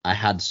I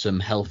had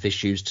some health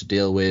issues to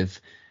deal with,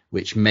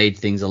 which made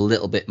things a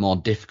little bit more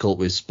difficult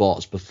with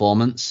sports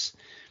performance.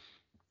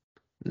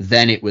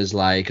 Then it was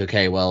like,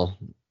 okay, well,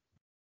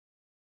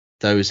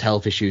 those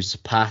health issues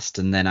passed,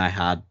 and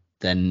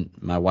then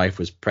my wife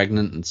was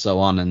pregnant and so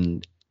on,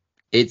 and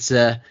it's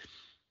a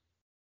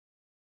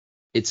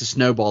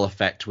snowball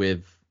effect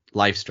with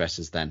life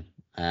stresses then.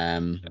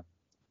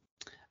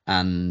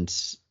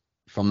 And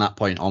from that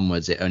point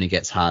onwards, it only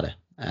gets harder.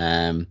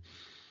 But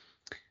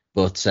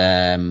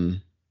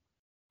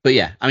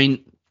yeah, I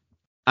mean,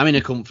 I'm in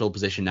a comfortable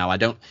position now.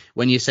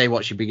 When you say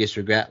what's your biggest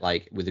regret,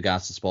 like with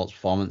regards to sports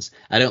performance,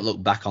 I don't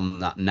look back on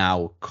that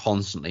now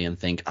constantly and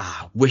think,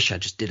 I wish I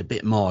just did a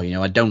bit more.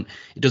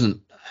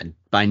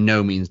 By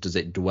no means does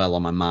it dwell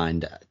on my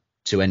mind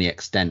to any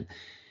extent.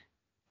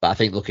 But I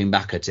think looking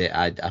back at it,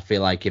 I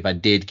feel like if I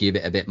did give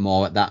it a bit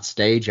more at that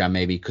stage, I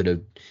maybe could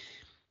have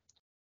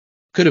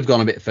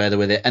gone a bit further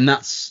with it. And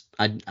that's,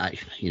 I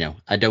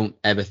don't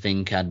ever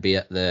think I'd be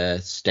at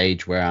the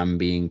stage where I'm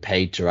being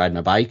paid to ride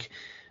my bike.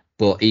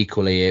 But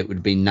equally, it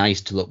would be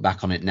nice to look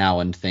back on it now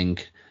and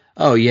think,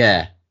 oh,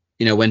 yeah,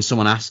 when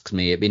someone asks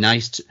me, it'd be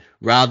nice to,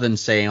 rather than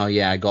saying, oh,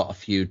 yeah, I got a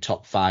few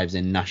top fives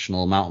in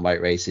national mountain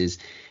bike races,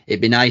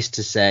 it'd be nice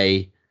to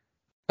say,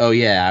 oh,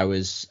 yeah, I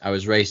was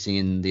racing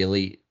in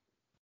the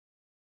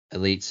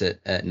elites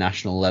at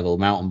national level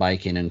mountain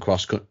biking and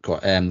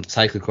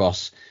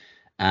cyclocross,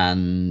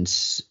 and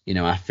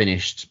I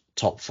finished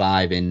top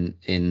 5 in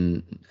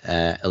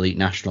elite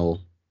national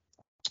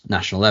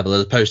level,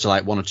 as opposed to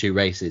like 1 or 2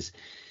 races.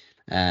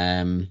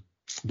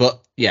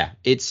 But yeah,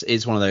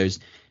 it's one of those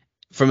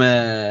from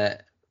a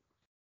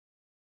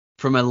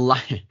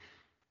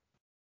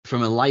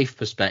life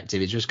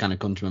perspective. It's just kind of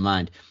come to my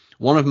mind.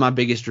 One of my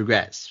biggest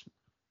regrets,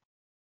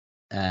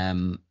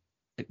 going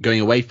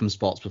away from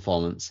sports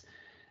performance,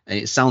 and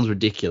it sounds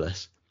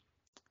ridiculous,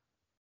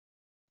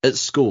 at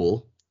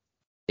school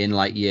in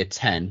like year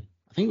 10,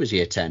 I think it was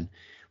year 10,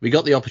 we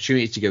got the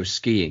opportunity to go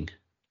skiing.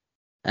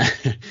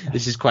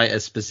 This is quite a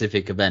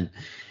specific event.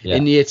 Yeah.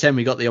 In year 10,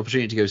 we got the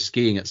opportunity to go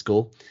skiing at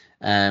school.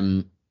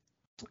 And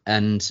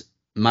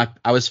I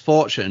was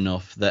fortunate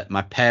enough that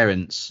my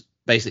parents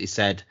basically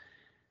said,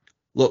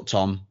 look,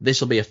 Tom,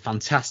 this will be a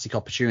fantastic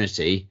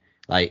opportunity.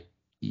 Like,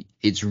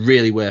 it's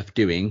really worth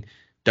doing.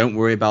 Don't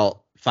worry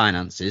about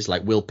finances.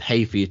 Like, we'll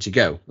pay for you to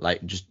go.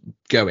 Like, just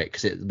go it,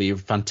 because it'll be a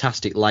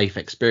fantastic life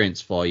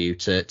experience for you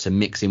to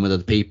mix in with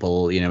other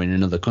people, in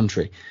another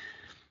country.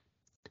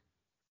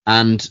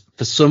 And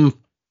for some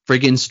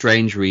friggin'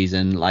 strange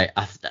reason, like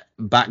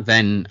back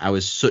then, I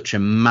was such a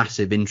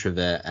massive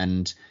introvert,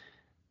 and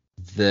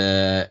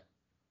I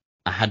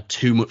had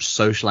too much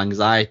social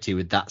anxiety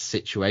with that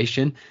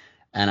situation,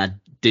 and I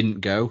didn't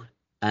go.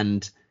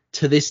 And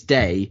to this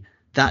day,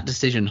 that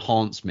decision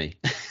haunts me.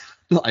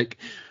 Like,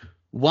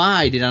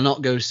 why did I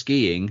not go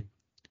skiing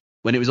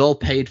when it was all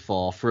paid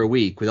for a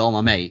week with all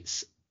my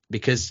mates?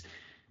 Because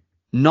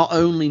not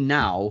only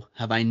now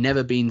have I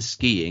never been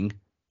skiing,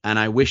 and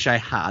I wish I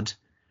had,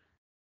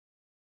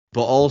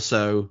 but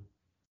also,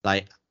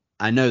 like,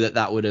 I know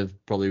that would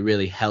have probably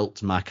really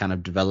helped my kind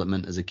of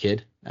development as a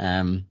kid.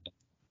 And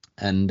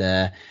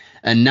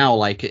now,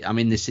 like, I'm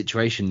in this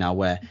situation now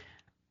where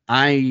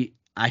I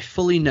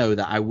fully know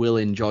that I will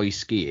enjoy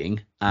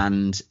skiing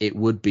and it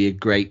would be a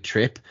great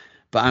trip,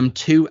 but I'm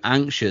too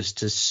anxious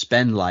to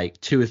spend like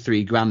 $2 or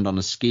 $3 grand on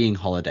a skiing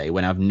holiday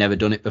when I've never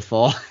done it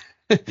before.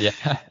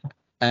 Yeah.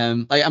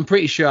 Like, I'm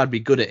pretty sure I'd be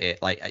good at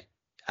it. Like,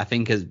 I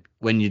think as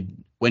when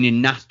you're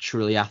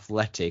naturally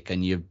athletic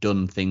and you've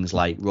done things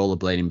like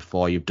rollerblading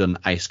before, you've done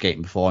ice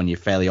skating before, and you're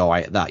fairly all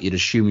right at that, you'd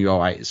assume you're all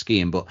right at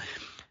skiing. But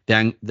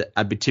then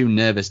I'd be too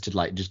nervous to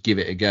like just give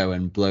it a go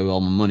and blow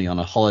all my money on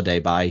a holiday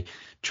by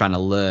trying to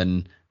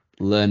learn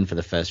for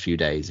the first few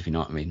days, if you know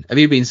what I mean. Have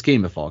you been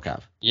skiing before,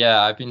 Cav?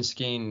 Yeah, I've been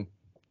skiing,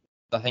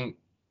 I think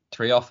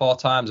 3 or 4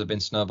 times. I've been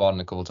snowboarding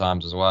a couple of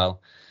times as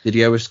well. Did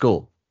you go with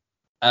school?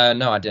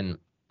 No, I didn't.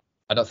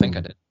 I don't think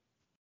I did.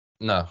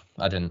 No,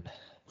 I didn't.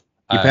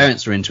 Your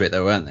parents were into it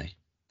though, weren't they?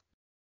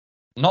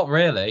 Not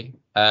really.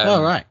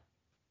 Oh, right.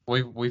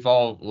 We've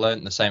all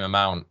learnt the same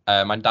amount.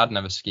 My dad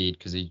never skied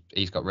because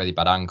he's got really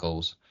bad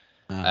ankles.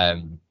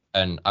 And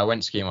I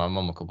went skiing with my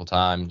mum a couple of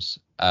times.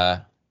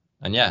 And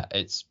yeah,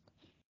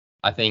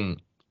 I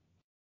don't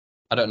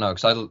know,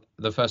 because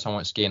the first time I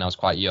went skiing I was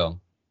quite young,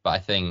 but I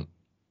think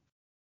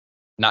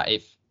not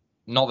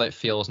that it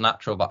feels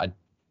natural, but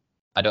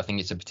I don't think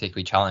it's a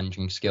particularly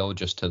challenging skill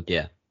just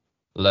to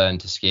learn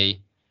to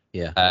ski.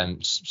 Yeah.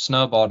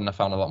 Snowboarding I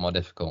found a lot more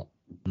difficult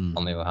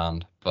on the other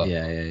hand. But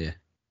yeah.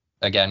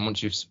 Again,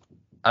 once you've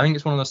I think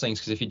it's one of those things,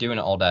 because if you're doing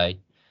it all day,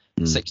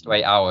 6 to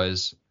 8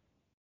 hours,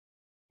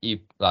 if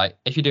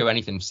you do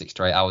anything for 6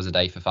 to 8 hours a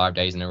day for 5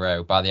 days in a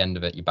row, by the end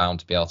of it, you're bound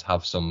to be able to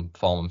have some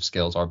form of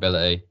skills or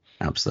ability.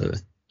 Absolutely.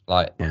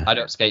 I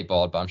don't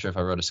skateboard, but I'm sure if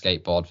I rode a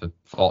skateboard for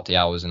 40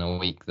 hours in a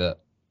week, that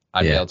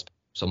I'd be able to do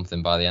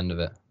something by the end of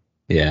it.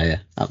 Yeah,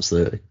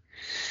 absolutely.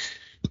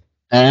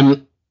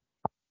 Question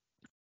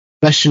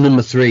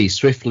number 3,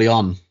 swiftly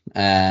on.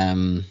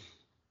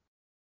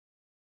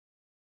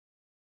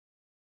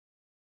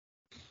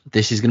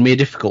 This is going to be a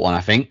difficult one,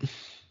 I think.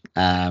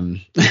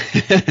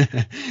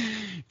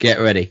 Get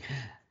ready.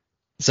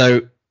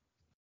 So,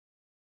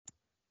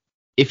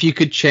 if you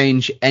could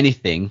change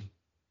anything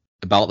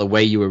about the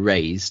way you were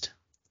raised,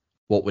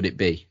 what would it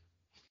be?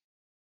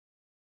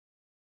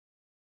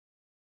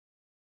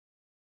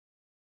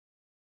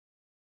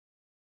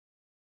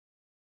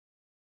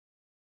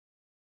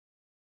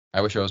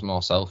 I wish I was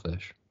more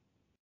selfish.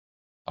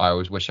 I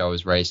always wish I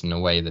was raised in a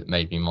way that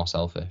made me more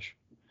selfish.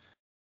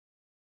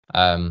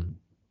 I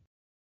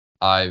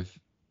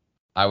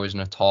was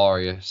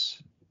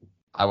notorious.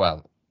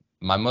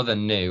 My mother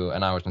knew,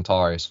 and I was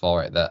notorious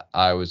for it, that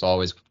I was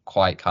always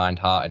quite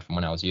kind-hearted from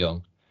when I was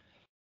young.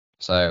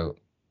 So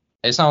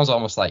it sounds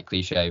almost like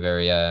cliche,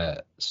 very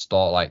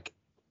like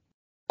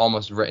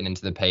almost written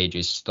into the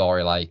pages,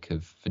 story-like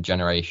for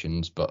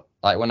generations. But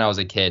like when I was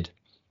a kid,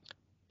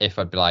 if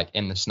I'd be like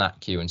in the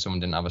snack queue and someone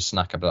didn't have a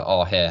snack, I'd be like,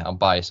 oh, here, I'll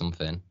buy you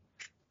something.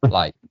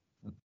 Like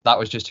that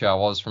was just who I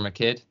was from a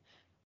kid.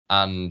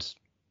 And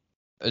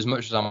as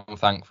much as I'm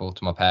thankful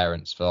to my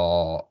parents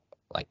for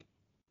like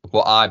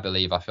what I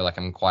believe, I feel like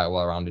I'm quite a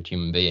well-rounded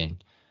human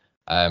being.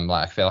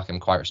 I feel like I'm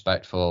quite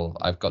respectful.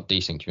 I've got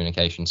decent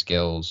communication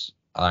skills.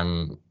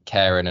 I'm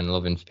caring and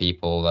loving for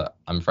people that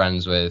I'm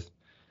friends with.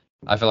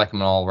 I feel like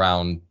I'm an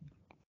all-round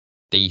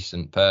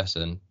decent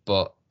person,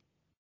 but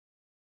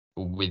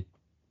with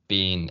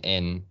being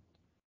in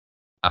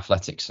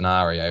athletic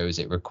scenarios,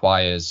 it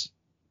requires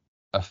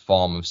a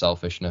form of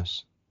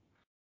selfishness.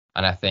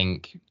 And I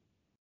think,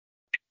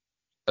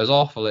 as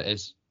awful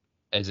as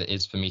it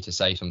is for me to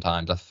say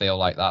sometimes, I feel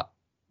like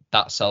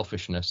that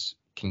selfishness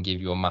can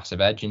give you a massive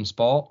edge in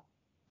sport.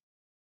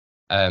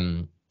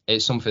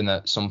 It's something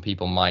that some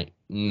people might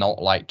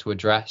not like to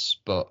address,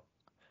 but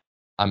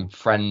I'm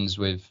friends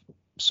with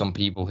some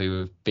people who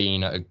have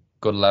been at a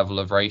good level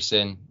of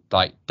racing,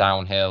 like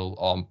downhill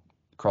or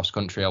cross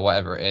country or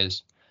whatever it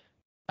is,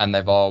 and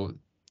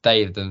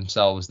they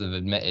themselves have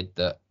admitted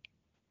that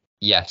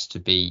yes, to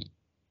be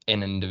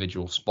in an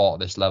individual sport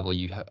at this level,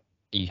 you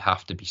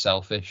have to be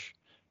selfish,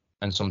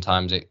 and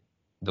sometimes it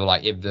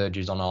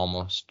verges on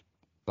almost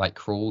like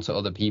cruel to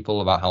other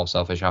people about how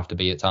selfish you have to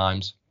be at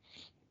times.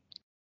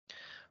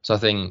 So I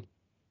think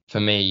for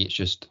me, it's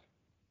just,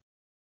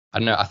 I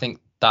don't know, I think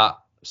that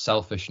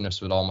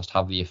selfishness would almost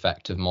have the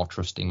effect of more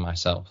trusting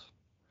myself.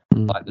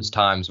 Like there's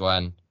times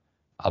when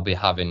I'll be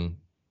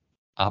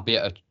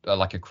at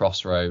a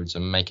crossroads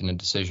and making a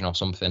decision or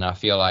something. I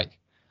feel like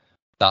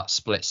that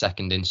split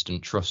second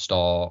instant trust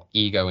or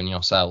ego in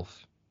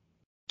yourself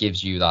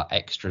gives you that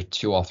extra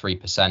 2 or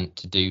 3%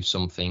 to do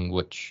something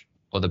which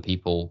other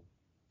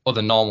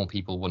normal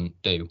people wouldn't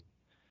do.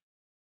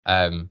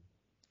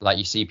 Like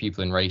you see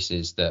people in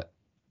races that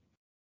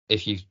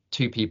if you've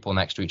 2 people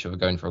next to each other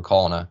going for a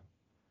corner,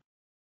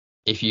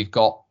 if you've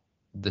got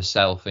the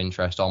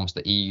self-interest, almost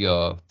the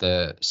ego,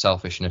 the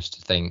selfishness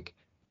to think,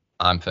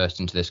 I'm first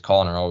into this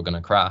corner or we're going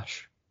to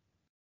crash,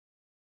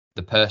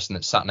 the person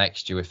that sat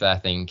next to you, if they're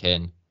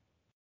thinking,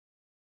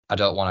 I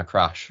don't want to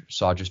crash,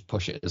 so I'll just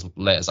push it as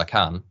late as I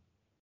can,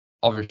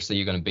 obviously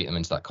you're going to beat them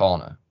into that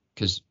corner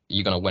because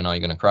you're going to win or you're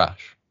going to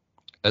crash.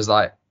 As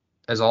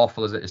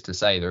awful as it is to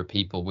say, there are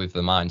people with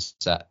the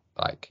mindset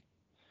like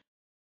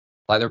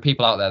there are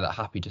people out there that are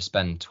happy to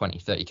spend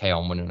 20-30k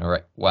on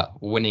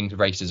winning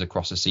races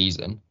across a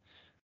season.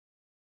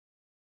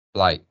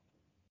 Like,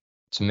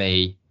 to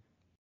me,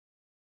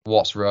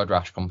 what's road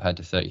rash compared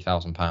to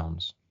 £30,000?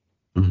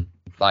 Mm-hmm.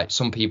 Like,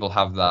 some people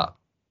have that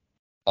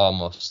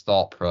almost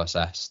thought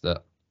process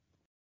that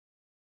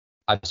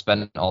I've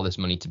spent all this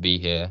money to be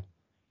here,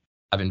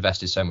 I've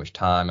invested so much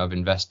time, I've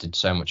invested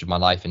so much of my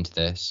life into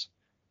this,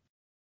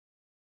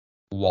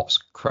 what's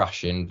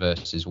crashing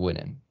versus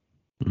winning?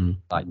 Mm.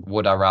 Like,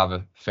 would I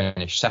rather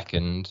finish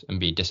second and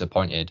be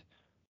disappointed,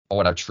 or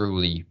would I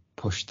truly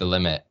push the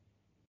limit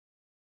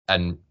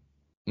and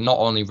not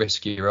only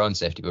risk your own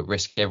safety, but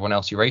risk everyone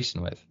else you're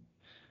racing with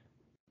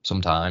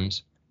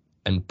sometimes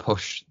and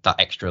push that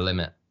extra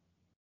limit?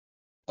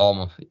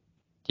 Almost,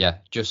 yeah,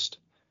 just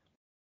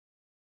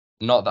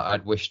not that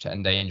I'd wish to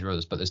endanger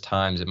others, but there's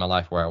times in my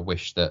life where I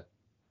wish that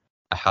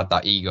I had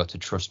that ego to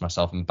trust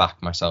myself and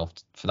back myself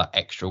for that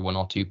extra 1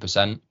 or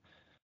 2%.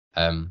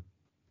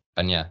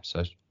 And yeah,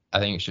 so I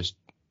think it's just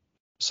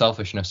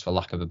selfishness, for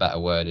lack of a better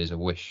word,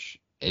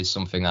 is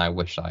something I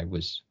wish I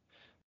was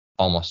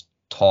almost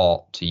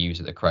taught to use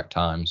at the correct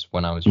times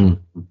when I was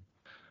young.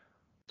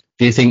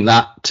 Do you think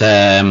that?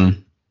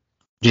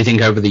 Do you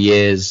think over the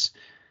years,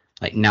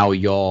 like now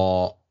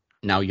you're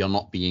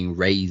not being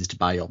raised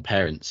by your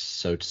parents,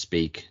 so to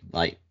speak,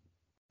 like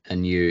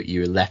and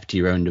you left to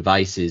your own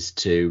devices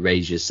to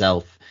raise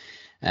yourself,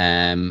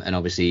 and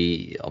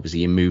obviously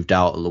you moved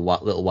out a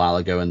little while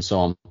ago and so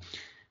on.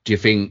 Do you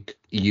think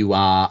you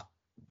are,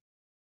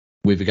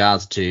 with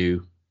regards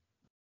to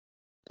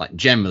like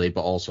generally,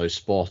 but also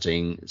sport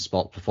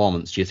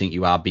performance, do you think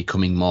you are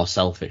becoming more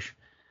selfish?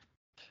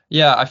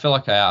 Yeah, I feel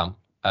like I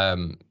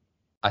am.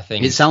 I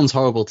think it sounds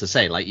horrible to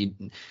say, like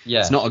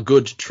yeah, it's not a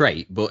good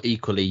trait, but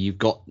equally you've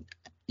got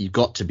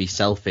to be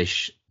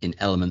selfish in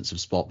elements of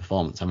sport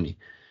performance, haven't you?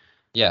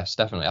 Yes,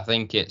 definitely. I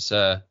think it's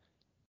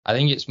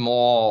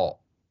more.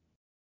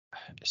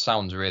 It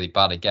sounds really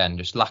bad again,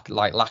 just lack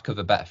of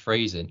a better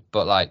phrasing,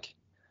 but like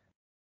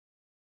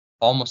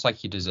almost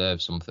like you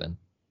deserve something.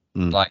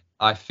 Like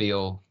I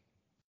feel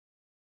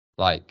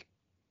like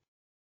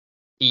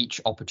each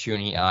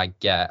opportunity I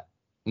get,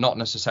 not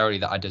necessarily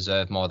that I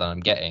deserve more than I'm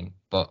getting,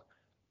 but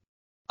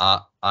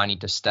I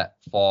need to step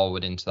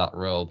forward into that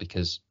role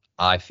because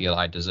I feel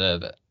I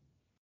deserve it.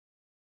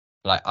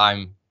 Like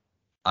I'm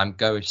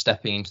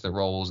stepping into the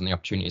roles and the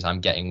opportunities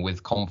I'm getting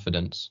with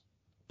confidence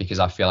because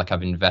I feel like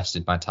I've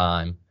invested my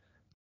time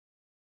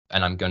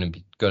and I'm going to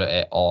be good at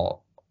it. Or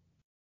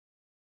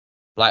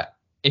like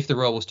if the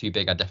role was too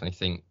big, I definitely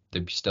think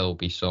there'd still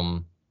be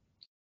some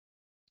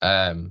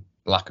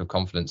lack of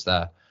confidence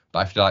there. But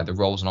I feel like the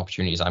roles and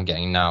opportunities I'm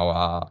getting now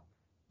are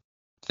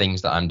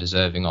things that I'm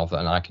deserving of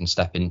and I can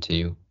step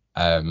into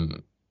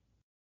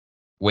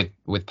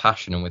with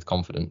passion and with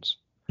confidence.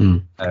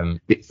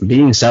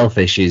 Being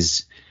selfish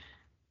is,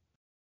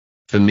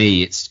 for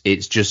me,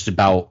 it's just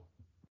about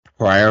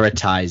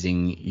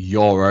prioritizing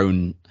your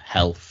own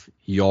health,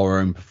 your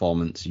own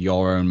performance,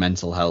 your own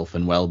mental health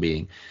and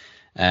well-being.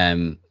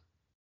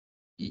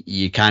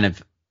 You kind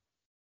of,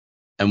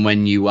 and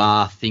when you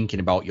are thinking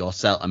about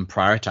yourself and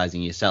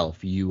prioritizing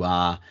yourself,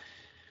 you're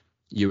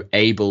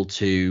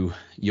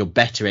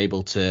better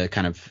able to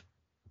kind of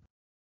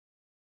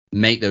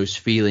make those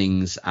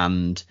feelings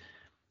and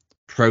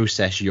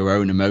process your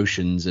own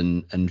emotions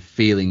and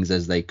feelings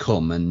as they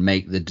come and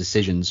make the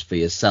decisions for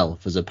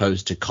yourself, as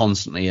opposed to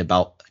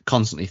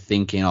constantly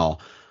thinking, oh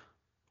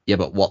yeah,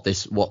 but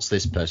what's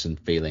this person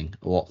feeling,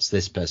 what's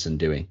this person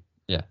doing?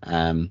 Yeah.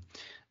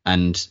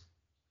 And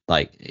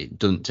like, it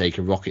doesn't take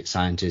a rocket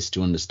scientist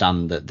to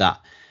understand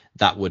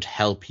that would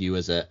help you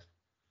as an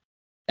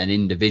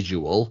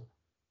individual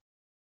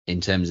in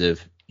terms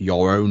of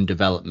your own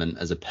development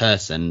as a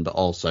person, but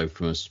also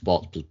from a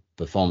sport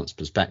performance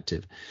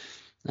perspective.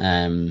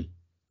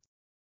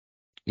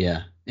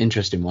 Yeah,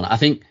 interesting one. I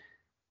think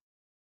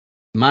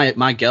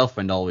my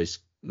girlfriend always,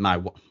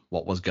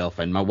 what was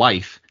girlfriend, my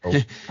wife.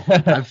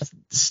 I've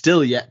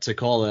still yet to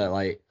call her,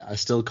 like I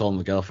still call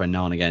my girlfriend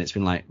now and again. It's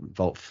been like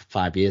about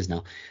 5 years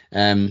now.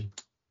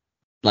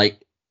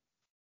 Like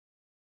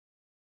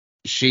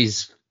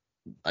she's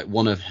like,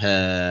 one of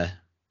her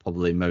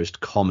probably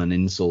most common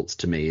insults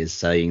to me is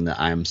saying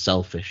that I am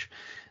selfish.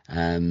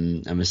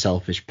 I'm a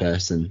selfish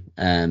person.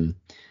 And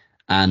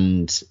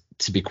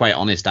to be quite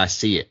honest, I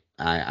see it.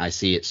 I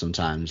see it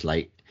sometimes.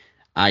 Like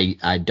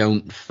I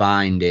don't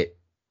find it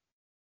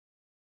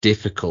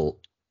difficult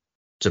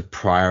to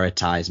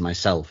prioritize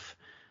myself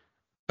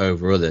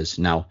over others.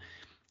 Now,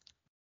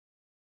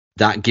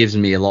 that gives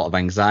me a lot of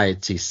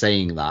anxiety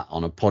saying that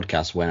on a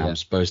podcast when I'm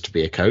supposed to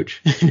be a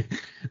coach.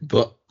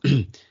 But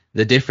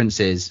the difference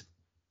is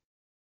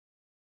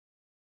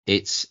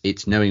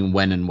it's knowing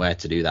when and where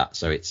to do that.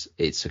 So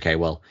it's okay,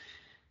 well,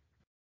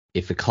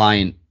 if a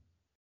client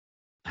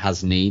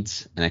has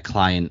needs and a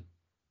client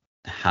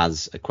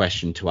has a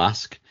question to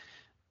ask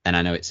and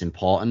I know it's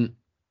important,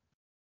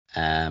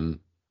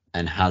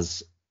 and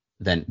has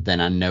then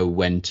I know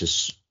when to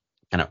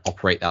kind of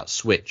operate that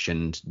switch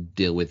and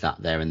deal with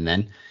that there and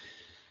then.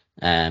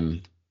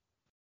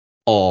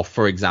 Or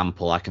for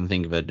example, I can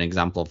think of an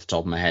example off the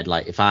top of my head,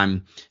 like if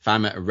I'm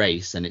at a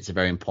race and it's a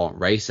very important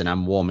race and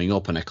I'm warming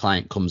up and a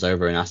client comes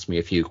over and asks me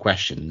a few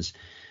questions,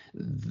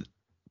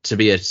 to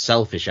be a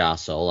selfish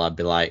arsehole, I'd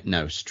be like,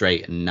 no,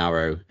 straight and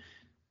narrow,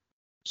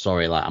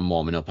 sorry, like I'm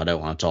warming up, I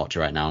don't want to talk to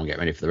you right now and get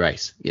ready for the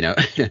race, you know.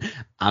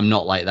 I'm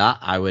not like that.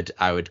 I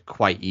would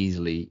quite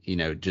easily, you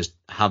know, just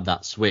have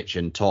that switch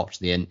and talk to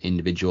the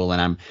individual.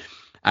 And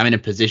I'm in a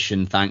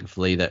position,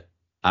 thankfully, that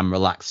I'm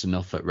relaxed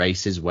enough at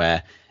races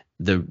where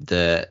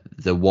the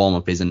warm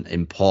up isn't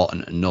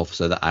important enough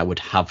so that I would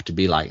have to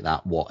be like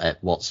that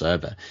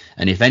whatsoever.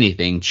 And if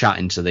anything,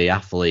 chatting to the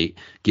athlete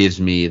gives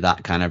me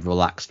that kind of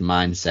relaxed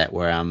mindset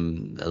where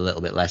I'm a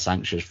little bit less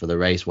anxious for the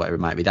race, whatever it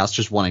might be. That's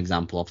just one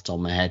example off the top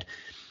of my head.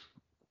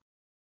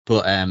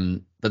 But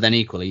then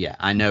equally, yeah,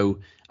 I know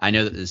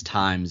that there's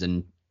times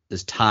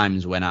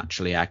when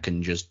actually I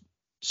can just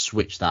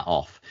switch that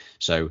off.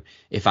 So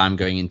if I'm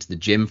going into the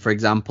gym, for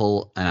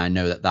example, and I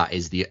know that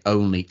is the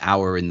only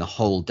hour in the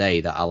whole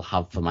day that I'll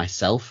have for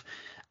myself,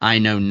 I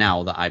know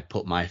now that I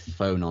put my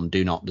phone on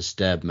do not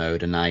disturb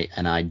mode and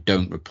I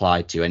don't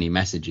reply to any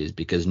messages,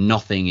 because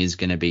nothing is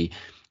going to be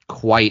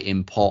quite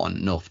important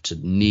enough to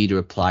need a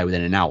reply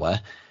within an hour,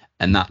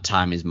 and that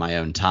time is my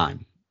own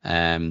time.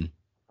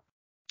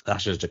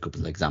 That's just a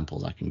couple of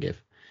examples I can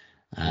give.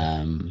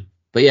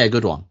 But yeah,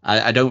 good one.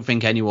 I don't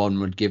think anyone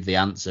would give the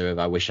answer of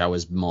I wish I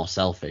was more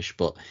selfish,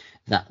 but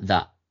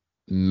that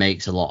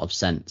makes a lot of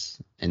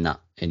sense in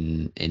that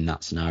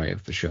scenario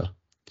for sure.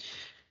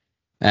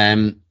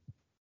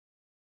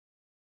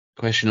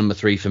 Question number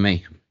 3 for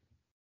me.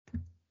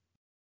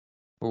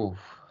 Ooh.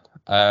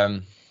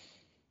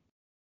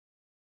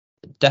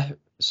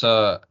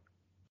 So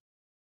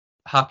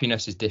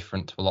happiness is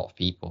different to a lot of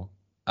people,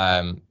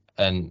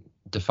 and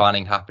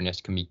defining happiness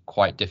can be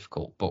quite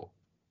difficult. But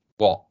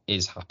what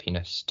is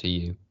happiness to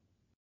you?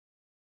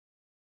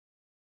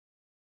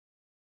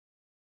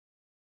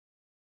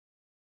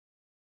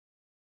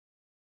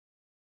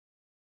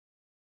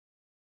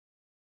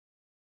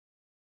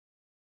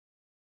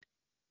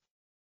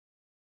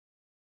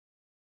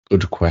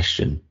 Good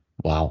question.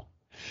 Wow.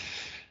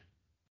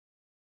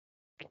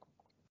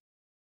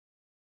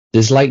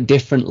 There's like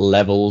different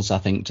levels, I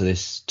think, to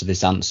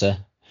this answer,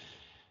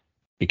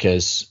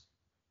 because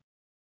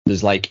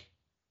there's like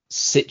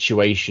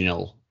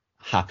situational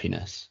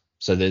happiness.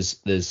 So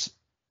there's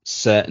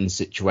certain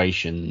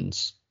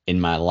situations in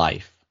my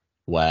life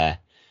where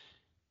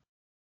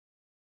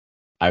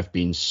I've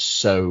been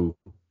so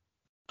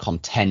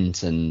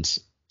content and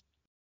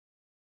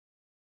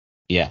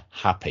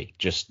happy,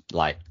 just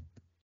like.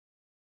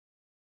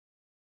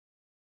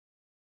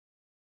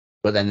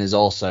 But then there's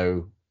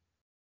also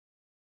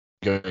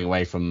going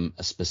away from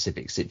a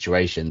specific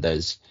situation.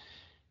 There's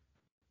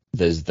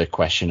the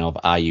question of,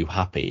 are you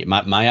happy?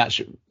 My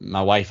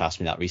wife asked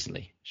me that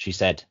recently. She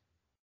said,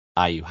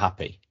 are you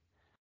happy?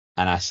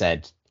 And I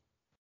said,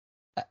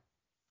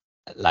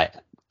 like,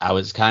 I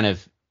was kind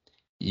of,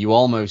 you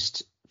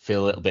almost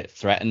feel a little bit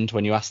threatened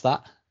when you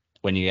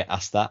get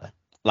asked that.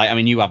 Like, I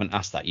mean, you haven't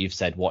asked that. You've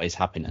said, what is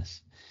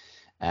happiness?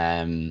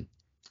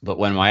 But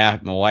when my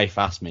wife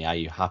asked me, are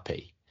you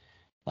happy?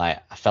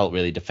 Like, I felt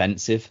really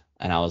defensive,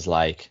 and I was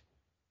like,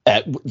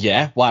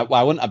 yeah, why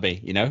wouldn't I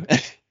be, you know?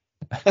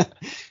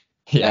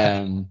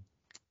 Yeah.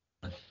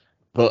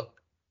 But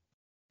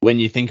when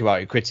you think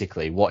about it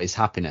critically, what is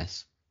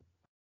happiness?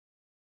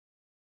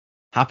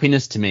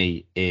 Happiness to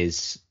me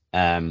is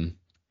this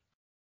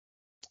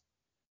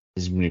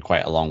is going to be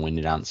quite a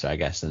long-winded answer, I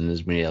guess, and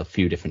there's been a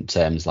few different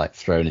terms like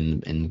thrown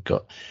in the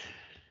gut.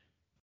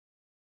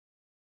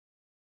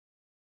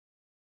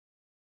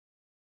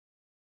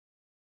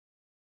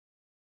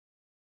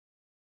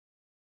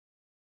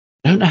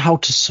 I don't know how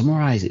to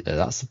summarize it though.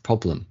 That's the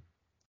problem.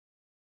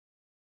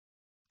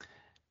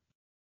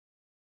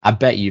 I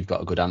bet you've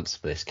got a good answer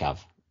for this, Cav.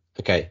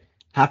 Okay,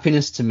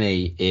 happiness to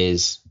me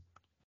is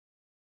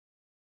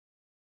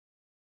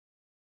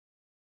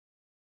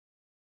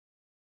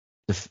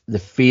the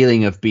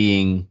feeling of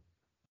being,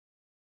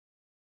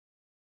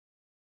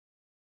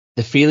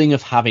 the feeling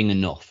of having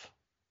enough,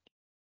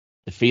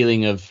 the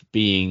feeling of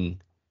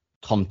being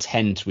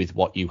content with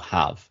what you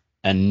have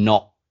and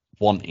not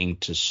wanting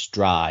to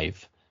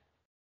strive,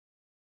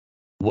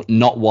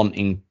 not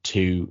wanting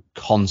to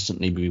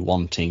constantly be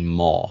wanting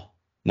more.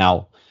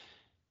 Now,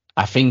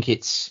 I think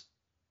it's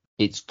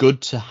good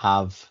to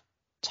have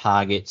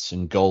targets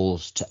and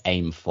goals to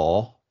aim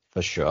for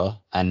sure.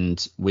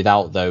 And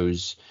without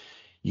those,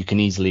 you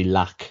can easily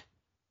lack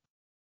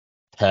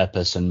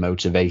purpose and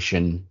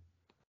motivation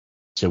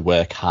to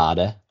work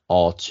harder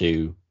or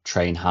to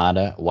train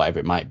harder, whatever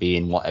it might be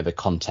in whatever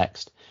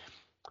context.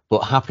 But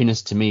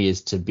happiness to me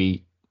is to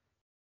be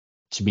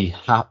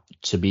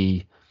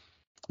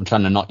I'm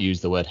trying to not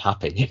use the word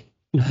happy.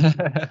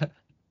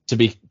 to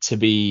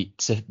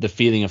the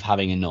feeling of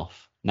having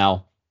enough.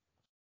 Now,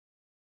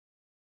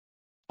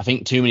 I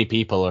think too many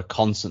people are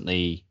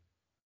constantly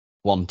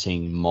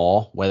wanting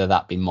more, whether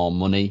that be more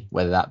money,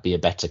 whether that be a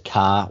better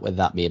car, whether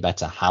that be a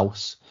better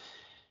house.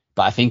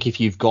 But I think if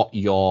you've got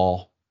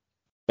your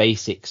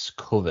basics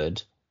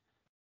covered,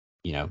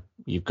 you know,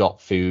 you've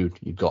got food,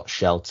 you've got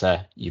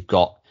shelter, you've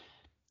got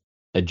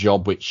a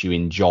job which you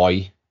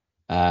enjoy,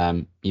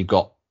 you've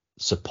got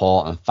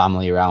support and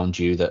family around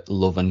you that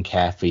love and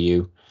care for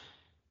you,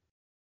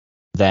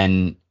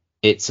 then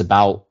it's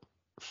about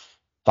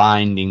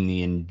finding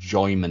the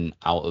enjoyment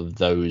out of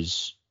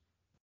those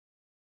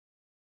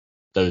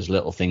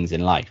little things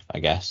in life, I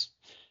guess.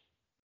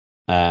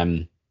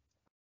 Now,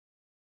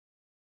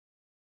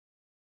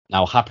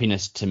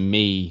 happiness to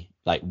me,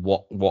 like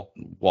what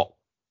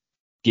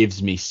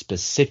gives me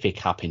specific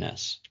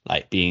happiness,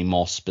 like being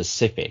more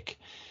specific,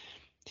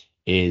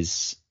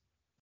 is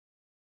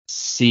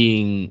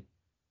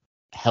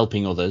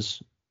helping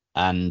others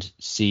and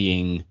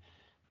seeing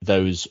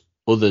those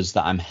others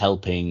that I'm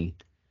helping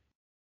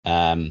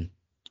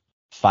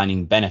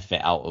finding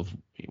benefit out of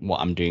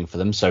what I'm doing for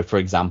them. So for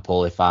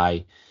example, if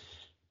I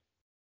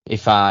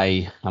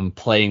am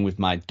playing with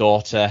my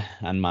daughter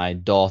and my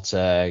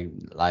daughter,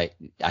 like,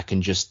 I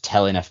can just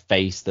tell in her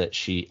face that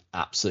she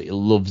absolutely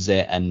loves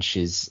it and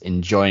she's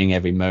enjoying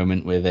every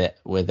moment with it.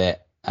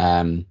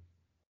 I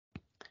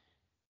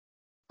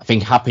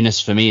think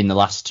happiness for me in the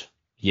last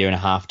year and a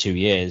half, 2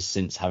 years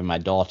since having my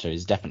daughter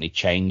has definitely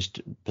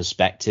changed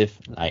perspective.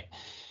 Like,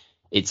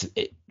 it's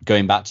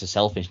going back to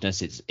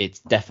selfishness. It's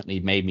definitely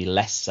made me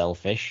less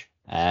selfish.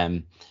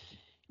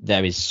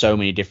 there is so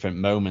many different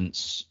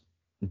moments,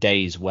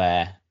 days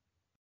where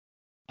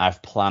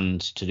I've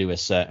planned to do a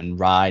certain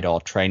ride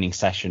or training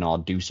session or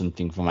do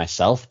something for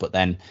myself, but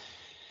then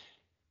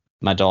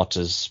my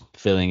daughter's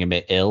feeling a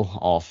bit ill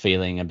or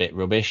feeling a bit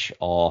rubbish,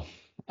 or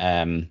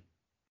I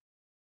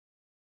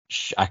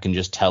can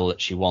just tell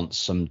that she wants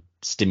some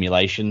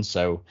stimulation,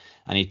 so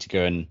I need to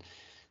go and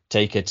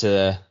take her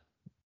to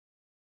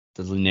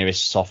the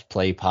nearest soft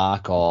play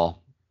park or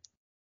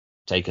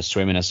take her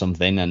swimming or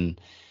something, and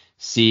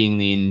seeing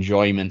the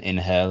enjoyment in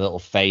her little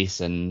face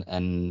and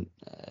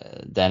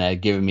then her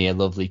giving me a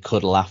lovely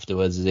cuddle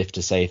afterwards as if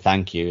to say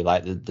thank you,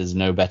 like there's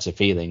no better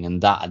feeling.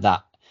 And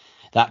that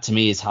to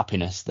me is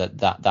happiness,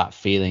 that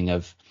feeling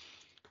of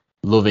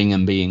loving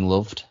and being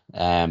loved.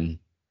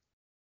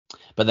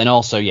 But then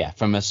also, yeah,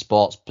 from a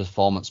sports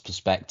performance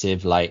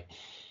perspective, like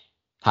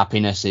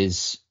happiness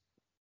is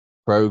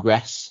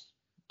progress,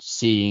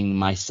 seeing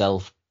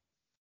myself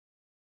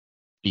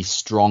be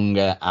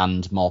stronger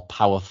and more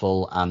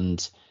powerful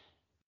and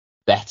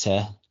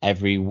better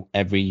every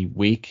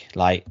week.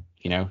 Like,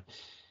 you know,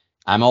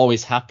 I'm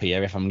always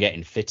happier if I'm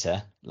getting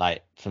fitter,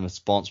 like from a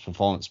sports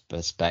performance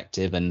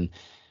perspective, and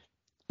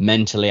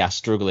mentally I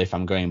struggle if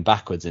I'm going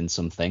backwards in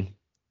something.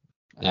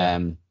 Yeah.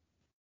 And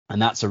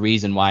that's a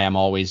reason why I'm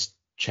always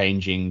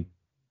changing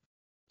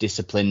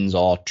disciplines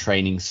or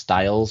training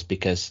styles,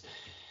 because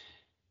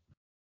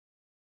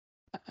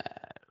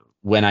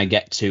when I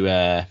get to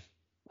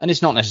and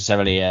it's not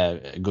necessarily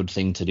a good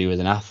thing to do as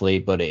an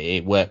athlete, but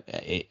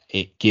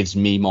it gives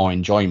me more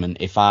enjoyment.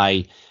 If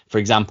for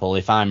example,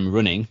 if I'm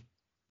running,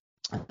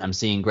 I'm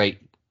seeing great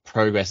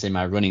progress in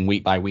my running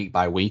week by week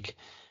by week.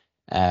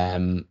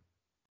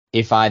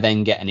 If I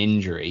then get an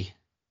injury,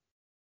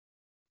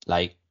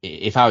 like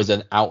if I was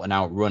an out and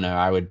out runner,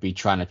 I would be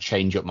trying to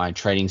change up my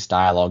training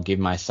style or give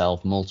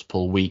myself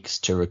multiple weeks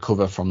to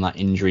recover from that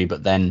injury,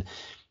 but then,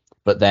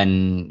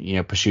 you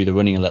know, pursue the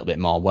running a little bit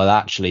more. Well,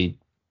 actually,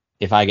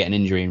 if I get an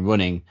injury in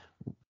running,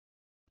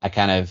 I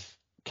kind of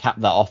cap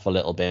that off a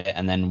little bit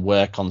and then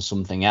work on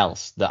something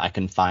else that I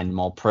can find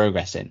more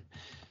progress in.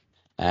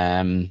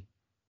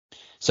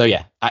 So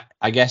yeah,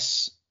 I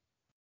guess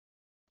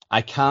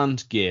I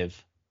can't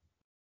give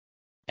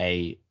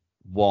a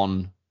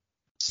one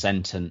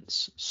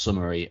sentence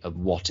summary of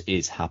what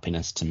is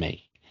happiness to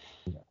me,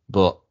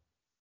 but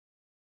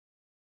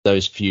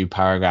those few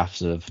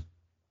paragraphs of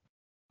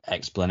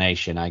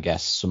explanation, I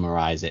guess,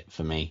 summarize it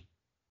for me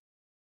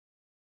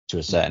to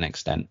a certain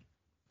extent.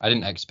 I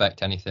didn't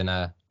expect anything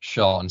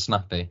short and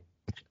snappy.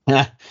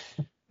 I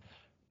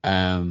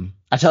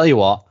tell you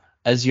what,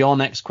 as your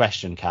next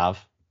question, Cav,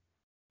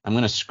 I'm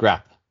going to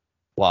scrap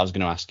what I was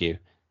going to ask you,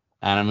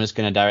 and I'm just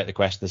going to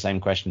direct the same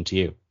question to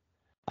you.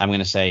 I'm going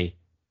to say,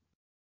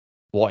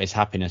 what is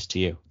happiness to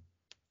you?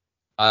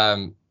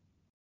 I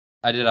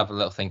did have a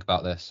little think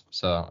about this,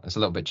 so it's a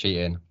little bit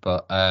cheating,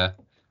 but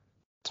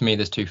to me,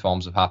 there's two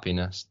forms of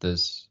happiness.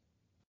 There's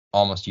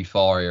almost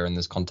euphoria and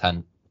there's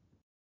content.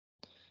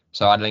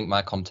 So I'd link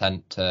my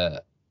content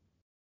to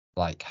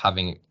like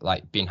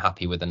being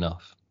happy with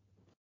enough.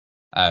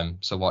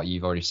 So what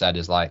you've already said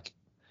is like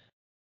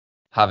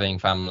having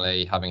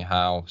family, having a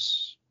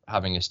house,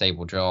 having a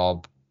stable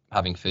job,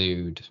 having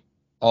food,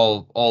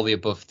 all the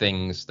above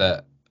things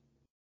that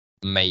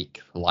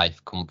make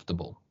life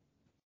comfortable.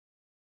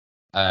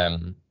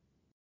 That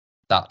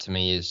to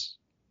me is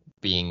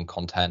being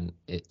content.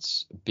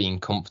 It's being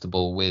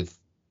comfortable with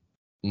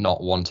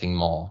not wanting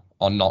more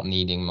or not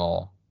needing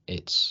more.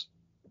 It's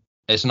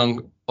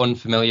an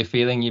unfamiliar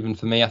feeling even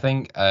for me, I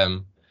think. I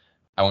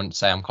wouldn't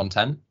say I'm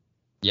content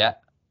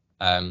yet.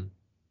 There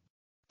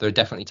are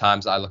definitely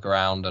times that I look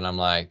around and I'm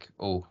like,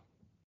 oh,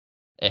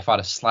 if I had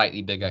a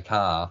slightly bigger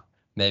car,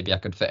 maybe I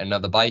could fit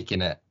another bike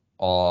in it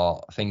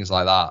or things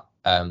like that,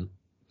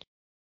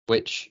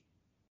 which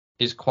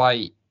is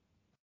quite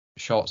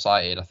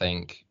short-sighted, I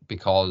think,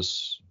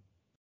 because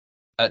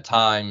at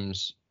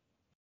times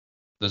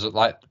there's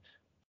like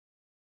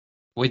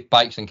with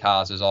bikes and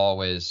cars, there's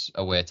always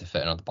a way to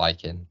fit another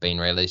bike in. Being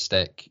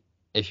realistic,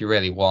 if you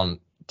really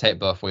want, take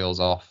both wheels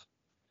off,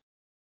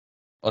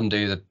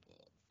 undo the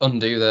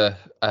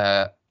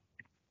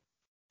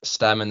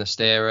stem and the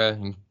steerer,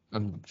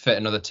 and fit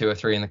another 2 or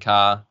 3 in the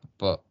car.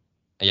 But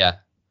yeah,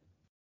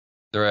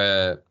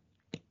 there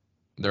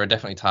are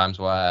definitely times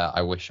where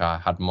I wish I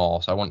had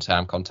more. So I wouldn't say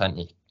I'm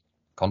content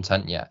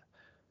yet.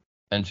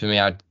 And for me,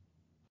 I'd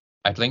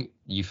link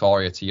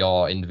euphoria to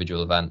your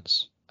individual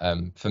events.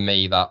 For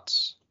me,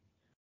 that's,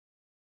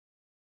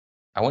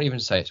 I won't even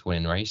say it's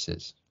winning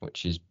races,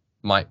 which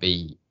might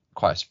be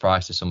quite a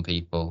surprise to some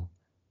people.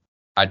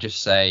 I'd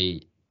just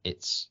say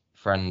it's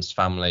friends,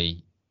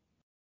 family,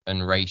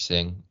 and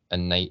racing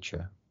and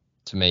nature.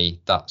 To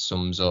me, that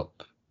sums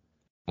up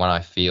when I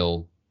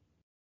feel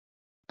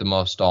the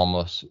most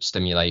almost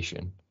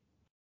stimulation.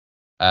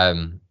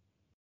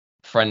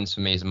 Friends for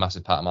me is a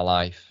massive part of my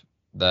life.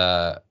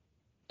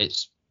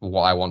 It's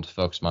what I want to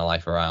focus my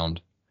life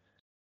around.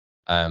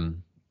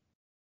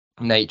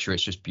 Nature,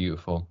 it's just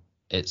beautiful.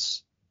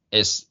 It's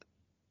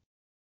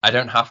I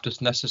don't have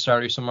to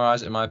necessarily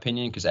summarize it in my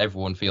opinion, because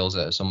everyone feels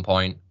it at some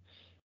point.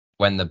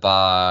 when they're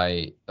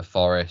by a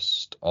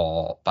forest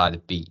or by the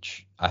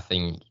beach, I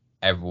think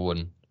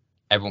everyone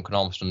can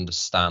almost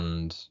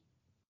understand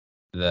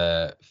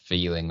the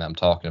feeling that I'm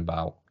talking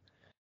about.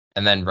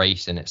 And then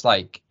racing, it's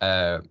like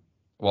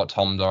what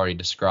Tom's already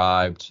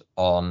described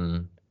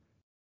on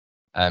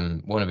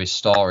one of his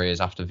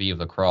stories after Vive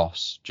la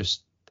Crosse,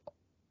 just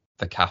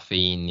the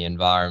caffeine, the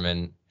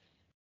environment,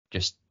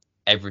 just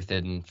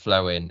everything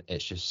flowing.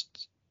 It's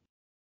just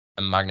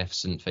a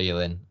magnificent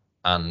feeling.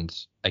 And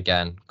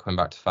again, coming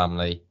back to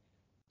family,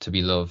 to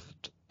be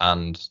loved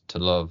and to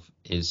love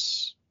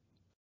is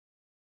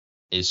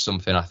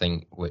something I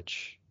think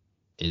which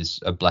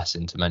is a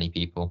blessing to many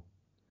people.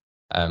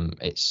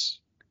 It's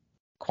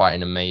quite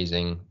an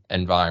amazing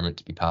environment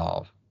to be part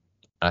of.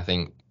 And I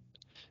think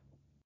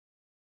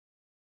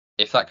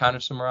if that kind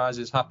of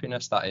summarizes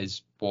happiness, that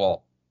is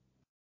what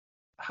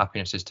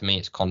happiness is to me.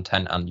 It's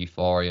content and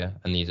euphoria,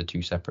 and these are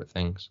two separate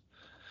things.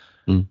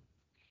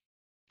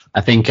 I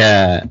think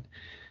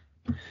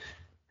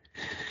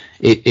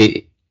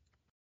it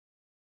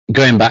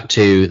going back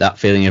to that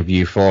feeling of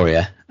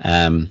euphoria,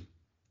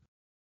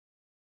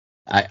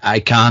 I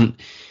can't,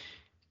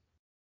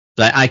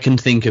 like, I can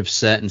think of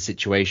certain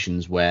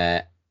situations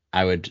where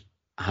I would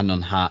hand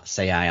on heart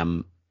say I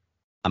am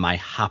at my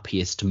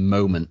happiest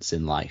moments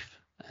in life.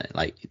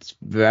 Like, it's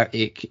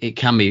very, it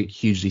can be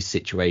hugely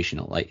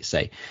situational. Like you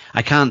say,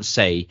 I can't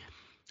say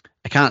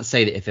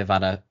that if I've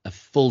had a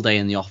full day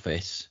in the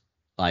office,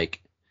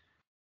 like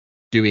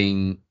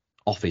doing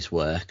office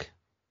work,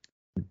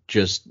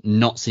 just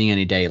not seeing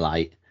any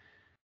daylight,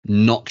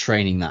 not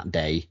training that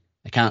day,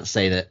 I can't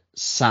say that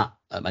sat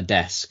at my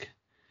desk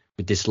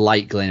with this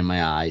light glowing in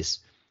my eyes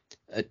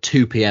at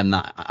 2 p.m.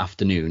 that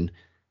afternoon,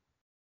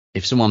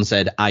 if someone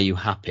said, "Are you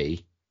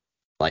happy?"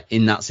 like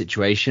in that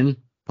situation,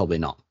 probably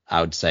not. I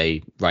would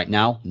say right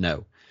now,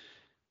 no.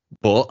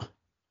 But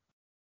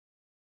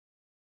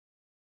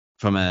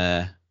from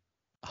a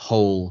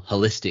whole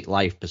holistic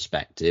life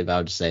perspective, I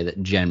would say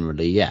that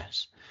generally,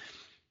 yes.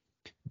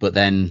 But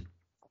then,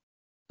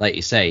 like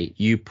you say,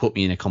 you put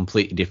me in a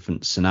completely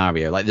different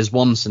scenario. Like, there's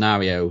one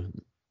scenario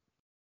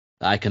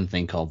that I can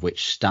think of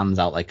which stands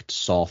out like a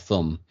sore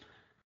thumb,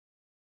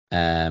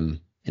 in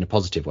a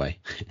positive way,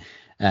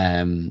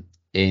 in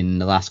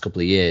the last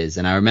couple of years.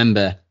 And I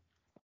remember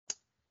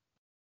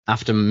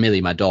after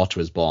Millie, my daughter,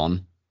 was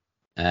born,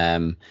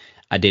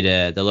 I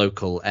did the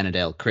local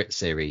Ennerdale crit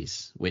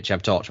series, which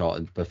I've talked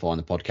about before on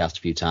the podcast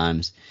a few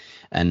times.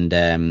 And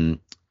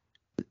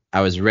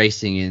I was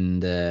racing in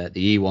the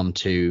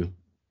E12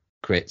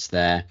 crits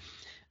there,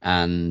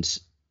 and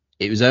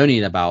it was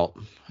only about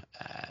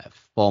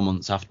 4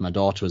 months after my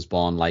daughter was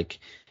born, like,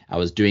 I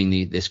was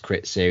doing this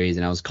crit series,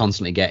 and I was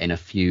constantly getting a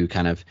few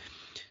kind of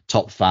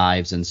top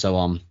fives and so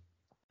on.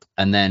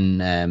 And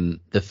then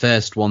the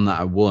first one that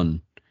I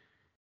won,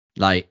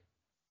 like,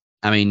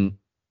 I mean,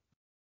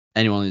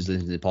 anyone who's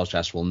listening to the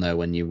podcast will know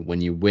when you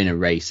win a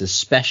race,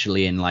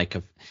 especially in like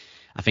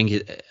I think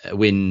it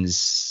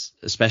wins,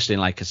 especially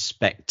in like a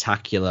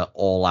spectacular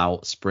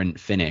all-out sprint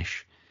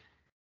finish,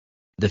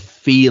 the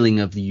feeling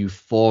of the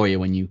euphoria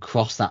when you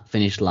cross that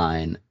finish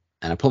line.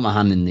 And I put my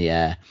hand in the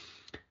air,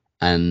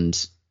 and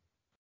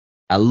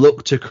I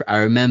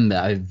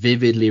I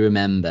vividly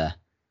remember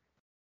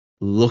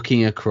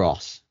looking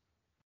across,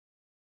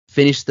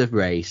 finished the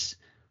race,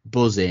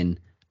 buzzing,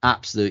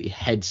 absolutely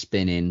head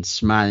spinning,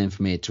 smiling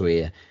from ear to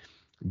ear,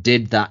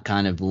 did that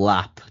kind of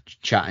lap,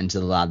 chatting to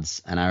the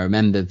lads. And I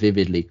remember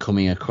vividly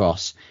coming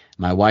across,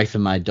 my wife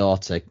and my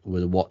daughter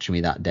were watching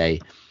me that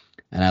day,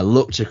 and I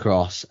looked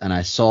across and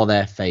I saw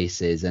their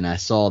faces, and I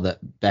saw that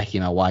Becky,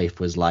 my wife,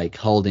 was like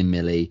holding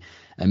Millie,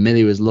 and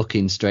Millie was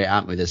looking straight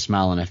at me with a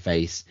smile on her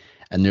face,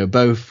 and they were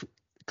both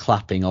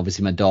clapping.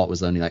 Obviously my daughter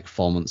was only like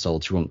 4 months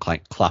old, she wasn't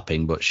like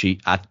clapping, but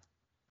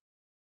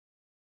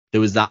there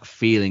was that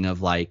feeling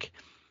of like,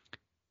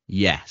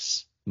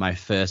 yes, my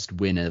first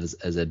win as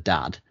a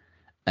dad,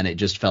 and it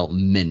just felt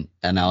mint.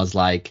 And I was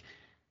like,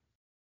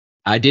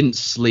 I didn't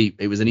sleep.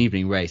 It was an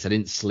evening race. I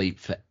didn't sleep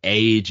for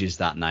ages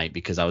that night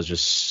because I was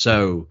just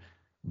so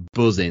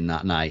buzzing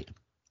that night.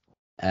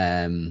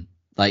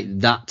 Like,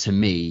 that to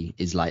me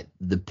is like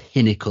the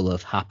pinnacle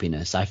of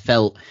happiness. I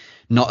felt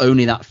not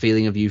only that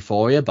feeling of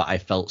euphoria, but I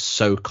felt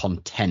so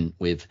content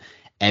with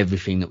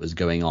everything that was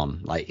going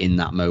on, like, in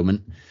that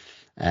moment.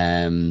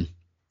 And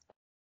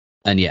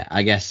yeah,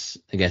 I guess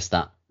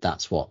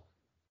that's what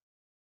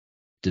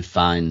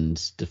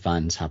defines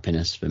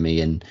happiness for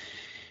me. And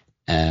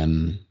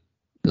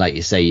like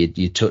you say,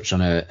 you touched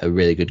on a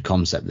really good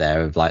concept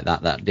there of like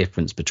that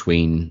difference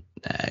between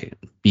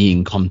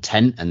being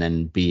content and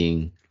then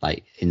being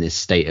like in this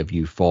state of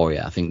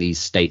euphoria. I think these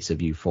states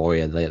of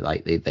euphoria,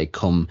 they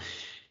come,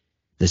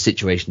 the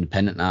situation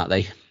dependent, aren't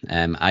they?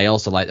 I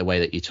also like the way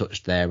that you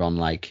touched there on,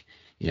 like,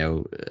 you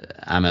know,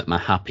 I'm at my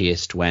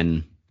happiest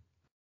when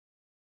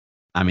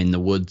I'm in the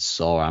woods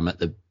or I'm at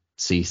the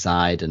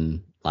seaside,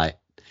 and like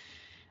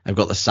I've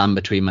got the sand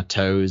between my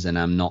toes and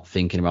I'm not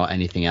thinking about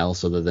anything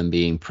else other than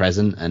being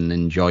present and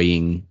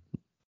enjoying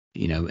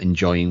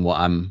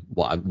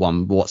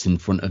what's in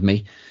front of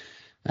me.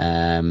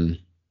 And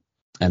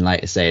And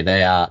like I say,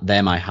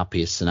 they're my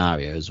happiest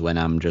scenarios when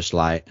I'm just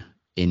like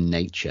in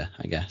nature,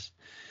 I guess.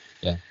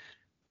 Yeah.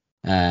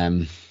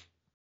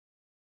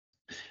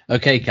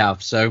 Okay,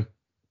 Cav. So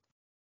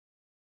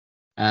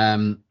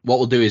what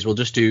we'll do is we'll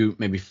just do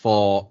maybe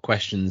 4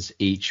 questions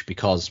each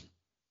because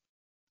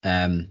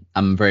I'm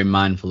very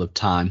mindful of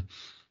time.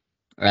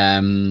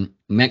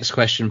 Next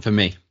question for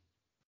me.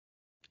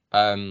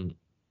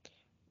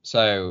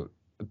 So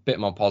a bit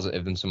more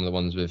positive than some of the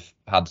ones we've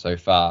had so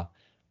far.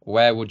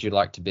 Where would you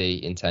like to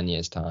be in 10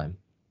 years' time?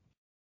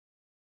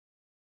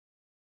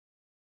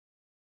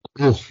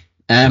 10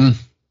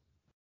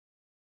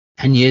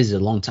 years is a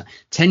long time.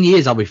 10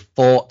 years, I'll be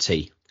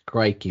 40.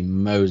 Crikey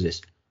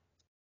Moses.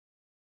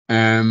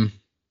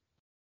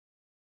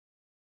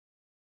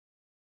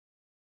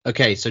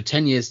 Okay, so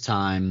 10 years'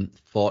 time,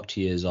 40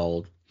 years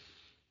old.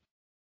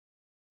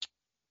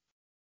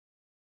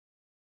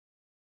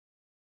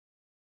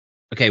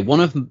 Okay,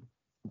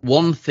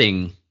 one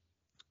thing,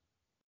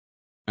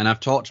 and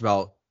I've talked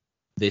about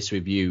this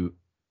with you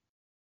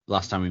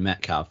last time we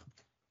met, Cav.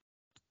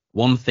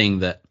 One thing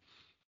that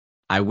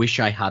I wish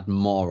I had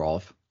more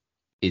of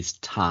is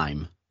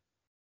time.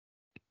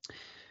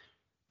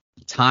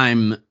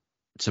 Time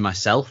to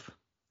myself,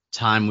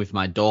 time with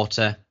my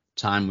daughter,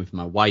 time with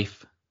my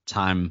wife,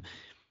 time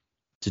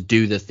to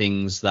do the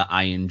things that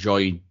I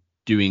enjoy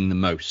doing the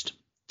most,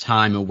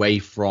 time away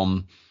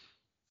from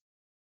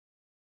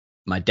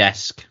my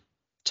desk,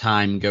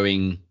 time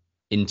going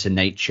into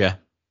nature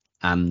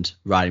and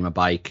riding my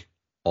bike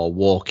or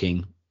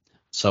walking,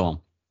 so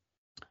on.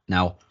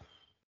 Now,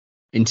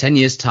 in 10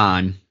 years'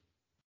 time,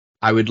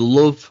 I would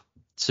love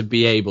to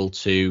be able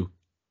to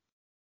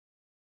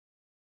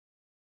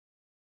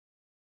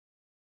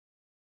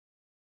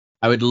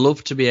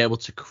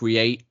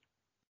create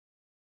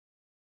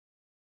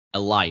a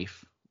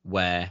life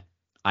where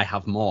I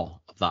have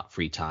more of that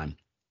free time.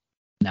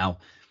 Now,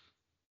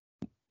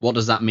 what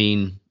does that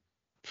mean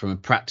from a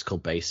practical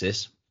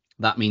basis?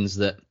 That means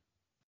that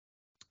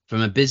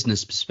from a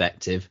business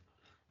perspective,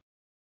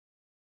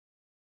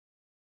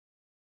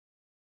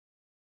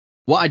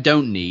 what I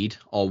don't need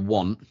or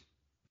want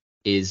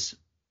is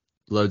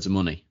loads of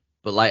money.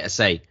 But like I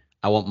say,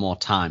 I want more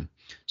time.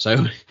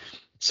 So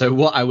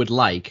what I would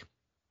like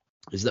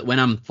is that when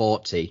I'm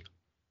 40,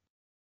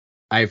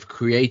 I've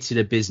created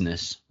a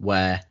business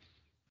where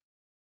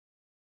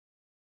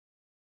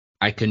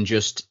I can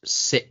just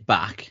sit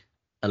back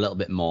a little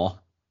bit more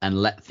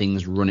and let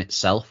things run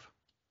itself.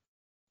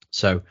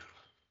 So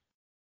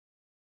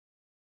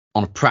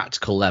on a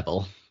practical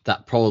level,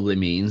 that probably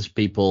means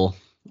people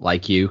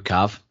like you,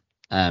 Cav,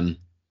 kind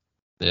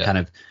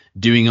of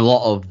doing a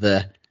lot of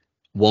the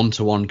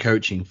one-to-one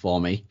coaching for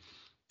me.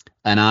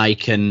 And I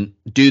can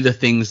do the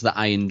things that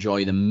I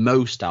enjoy the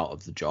most out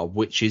of the job,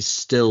 which is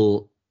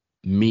still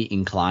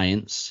meeting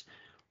clients,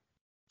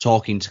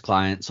 talking to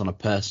clients on a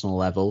personal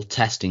level,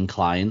 testing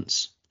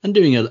clients, and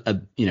doing a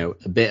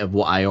bit of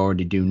what I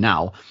already do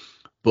now,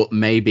 but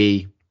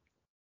maybe,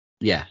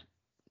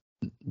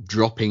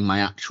 dropping my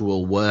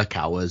actual work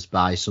hours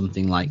by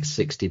something like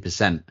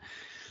 60%.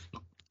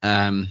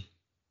 And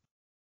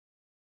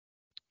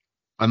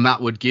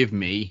that would give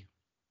me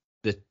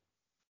the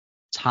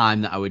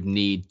time that I would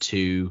need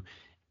to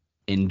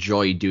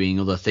enjoy doing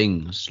other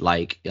things,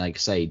 like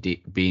say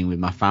being with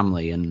my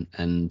family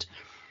and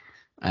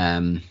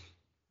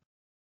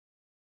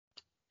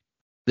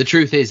the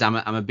truth is I'm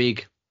a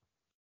big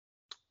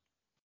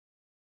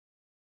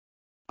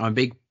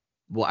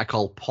what I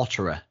call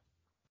potterer.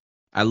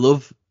 I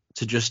love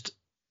to just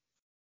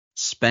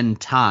spend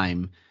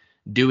time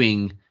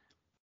doing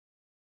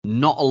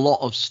not a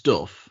lot of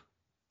stuff.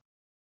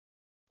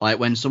 Like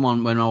when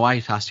my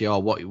wife asks you,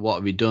 what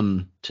have you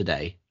done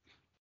today?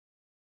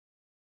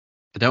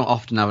 I don't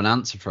often have an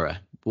answer for her.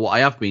 But what I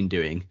have been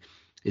doing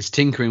is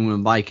tinkering with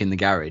my bike in the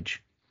garage,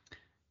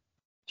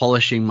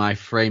 polishing my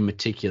frame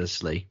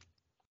meticulously,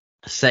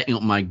 setting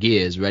up my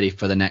gears ready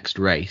for the next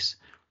race,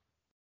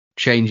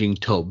 changing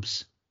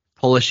tubs,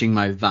 polishing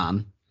my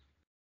van,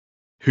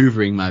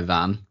 hoovering my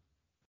van,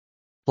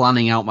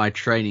 planning out my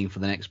training for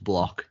the next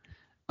block,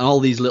 and all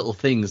these little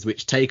things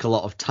which take a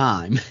lot of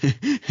time.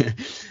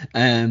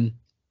 And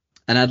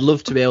I'd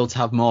love to be able to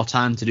have more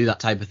time to do that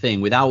type of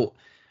thing without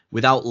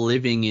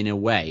living in a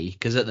way,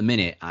 because at the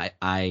minute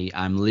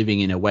I'm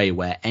living in a way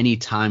where any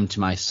time to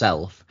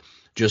myself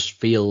just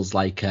feels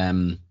like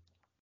I'm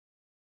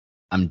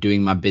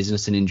doing my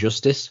business an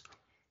injustice.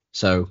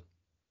 So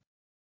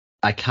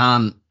I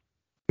can't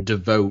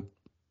devote.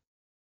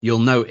 You'll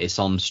notice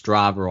on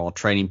Strava or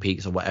Training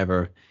Peaks or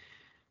whatever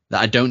that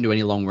I don't do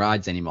any long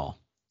rides anymore.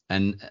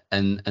 And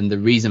the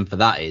reason for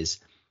that is,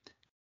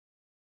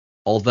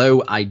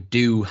 although I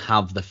do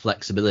have the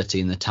flexibility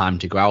and the time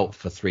to go out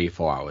for 3 or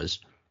 4 hours,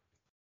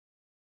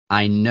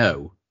 I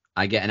know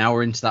I get an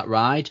hour into that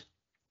ride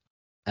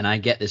and I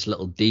get this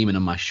little demon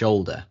on my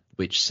shoulder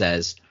which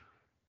says,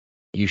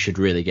 you should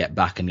really get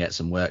back and get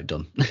some work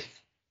done.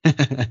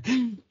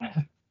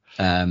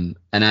 And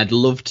I'd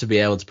love to be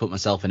able to put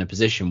myself in a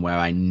position where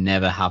I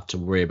never have to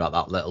worry about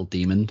that little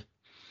demon.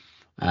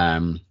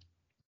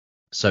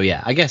 So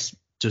yeah, I guess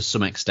to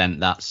some extent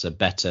that's a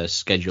better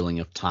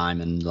scheduling of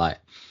time and like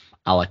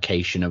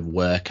allocation of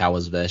work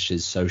hours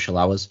versus social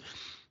hours.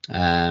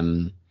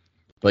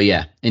 But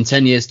yeah, in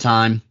 10 years'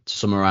 time, to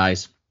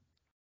summarize,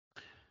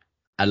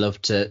 I'd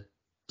love to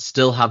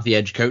still have the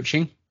edge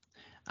coaching.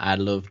 I'd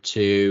love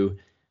to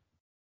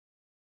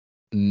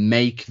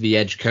make the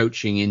edge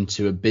coaching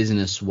into a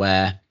business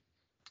where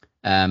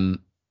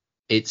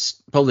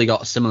it's probably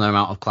got a similar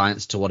amount of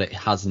clients to what it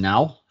has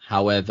now.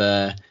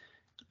 However,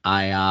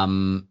 I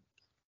am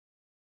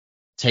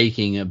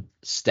taking a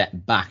step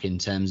back in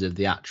terms of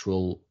the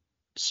actual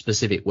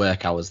specific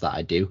work hours that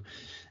I do,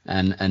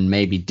 and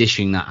maybe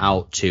dishing that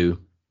out to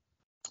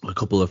a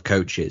couple of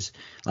coaches.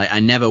 Like, I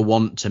never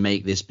want to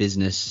make this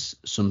business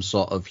some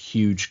sort of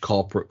huge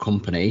corporate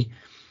company,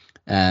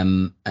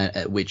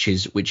 which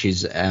is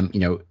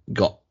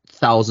got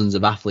thousands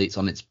of athletes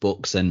on its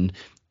books and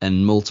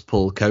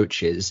multiple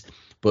coaches.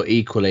 But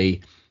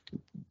equally,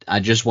 I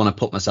just want to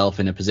put myself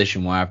in a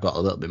position where I've got a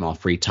little bit more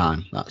free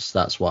time.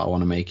 That's what I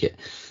want to make it.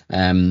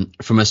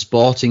 From a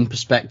sporting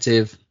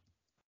perspective,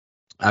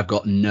 I've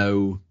got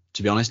no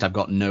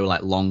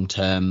like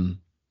long-term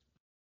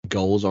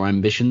goals or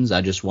ambitions.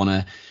 I just want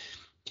to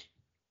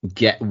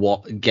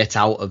get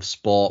out of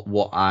sport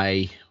what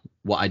I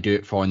do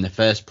it for in the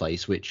first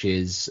place, which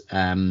is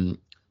the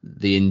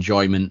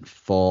enjoyment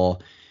for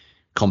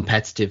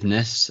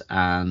competitiveness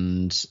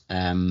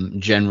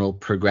and general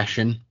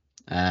progression.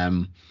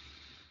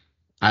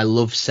 I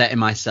love setting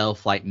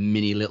myself like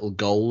mini little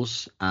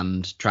goals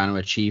and trying to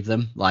achieve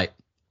them. Like,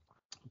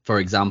 for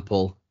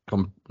example,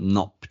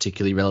 not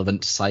particularly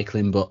relevant to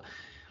cycling, but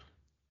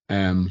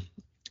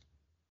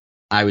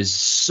I was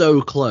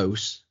so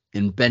close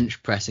in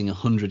bench pressing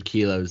 100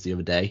 kilos the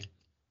other day.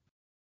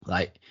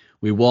 Like,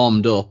 we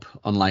warmed up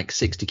on like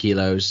 60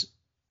 kilos,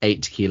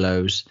 80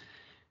 kilos.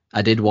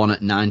 I did one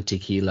at 90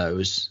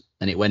 kilos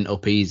and it went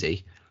up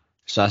easy.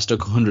 So I stuck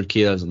 100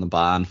 kilos on the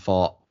bar and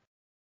thought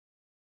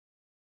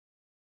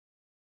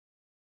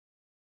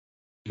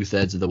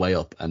 2/3 of the way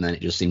up, and then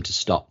it just seemed to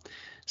stop.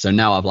 So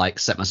now I've like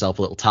set myself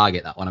a little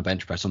target that when I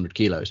bench press 100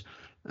 kilos.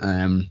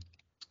 And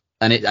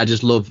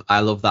I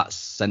love that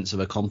sense of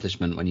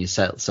accomplishment when you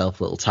set yourself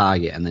a little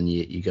target and then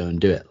you go and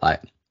do it.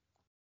 Like,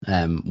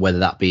 whether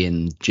that be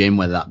in gym,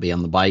 whether that be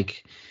on the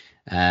bike,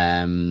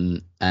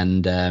 and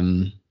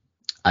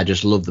I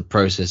just love the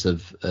process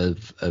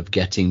of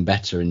getting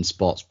better in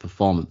sports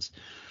performance.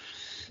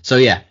 So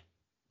yeah,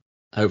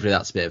 hopefully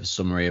that's a bit of a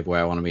summary of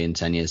where I want to be in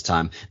 10 years'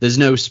 time. There's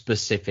no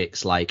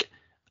specifics like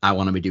I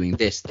want to be doing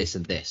this, this,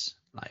 and this,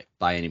 like,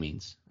 by any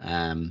means.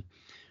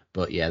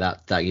 But yeah,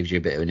 that gives you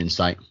a bit of an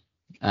insight.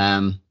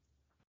 Does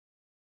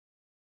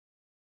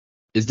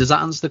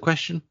that answer the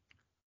question?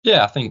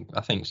 Yeah, I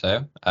think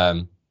so.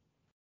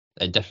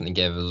 It definitely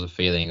gave us a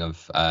feeling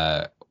of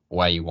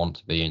where you want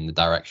to be and the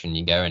direction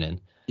you're going in.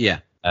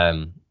 Yeah.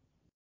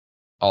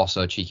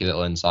 Also a cheeky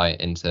little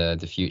insight into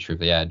the future of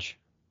the edge.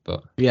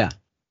 But yeah.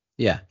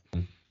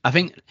 I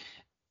think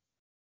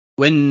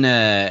when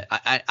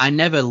I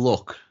never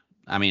look.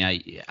 I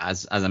mean,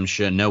 as I'm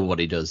sure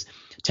nobody does.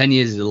 10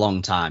 years is a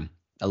long time,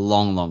 a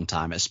long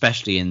time,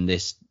 especially in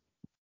this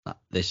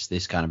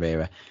kind of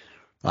era.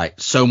 Like,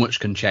 so much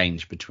can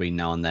change between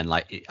now and then.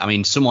 Like, I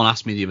mean, someone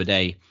asked me the other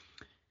day,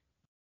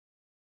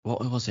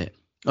 what was it?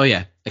 Oh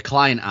yeah, a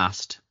client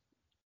asked,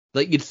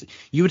 like,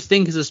 you would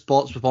think as a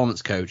sports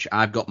performance coach,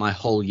 I've got my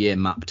whole year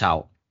mapped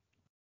out,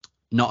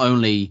 not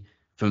only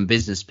from a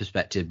business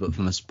perspective, but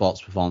from a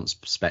sports performance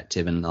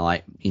perspective. And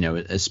like,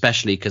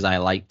 especially because I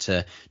like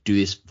to do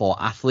this for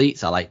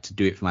athletes, I like to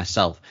do it for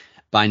myself.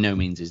 By no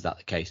means is that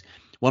the case.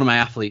 One of my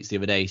athletes the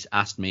other day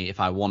asked me if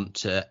I want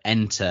to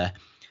enter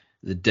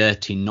the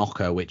Dirty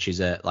Knocker, which is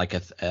a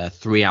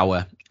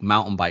 3-hour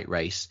mountain bike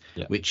race,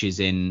 which is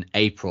in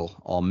April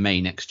or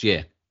May next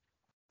year.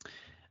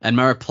 And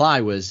my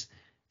reply was,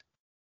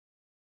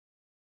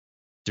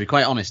 to be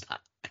quite honest,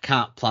 I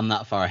can't plan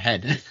that far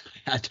ahead.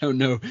 I don't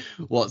know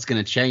what's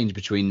going to change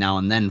between now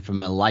and then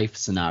from a life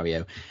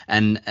scenario.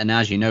 And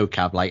as you know,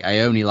 Cav, like, I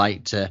only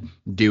like to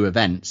do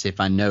events if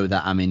I know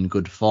that I'm in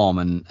good form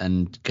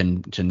and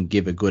can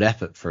give a good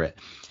effort for it.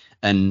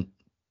 And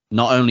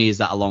not only is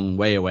that a long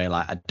way away,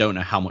 like, I don't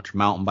know how much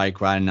mountain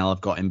bike riding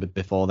I've got in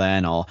before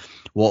then, or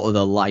what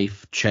other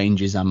life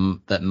changes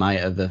that might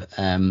have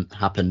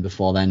happened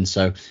before then.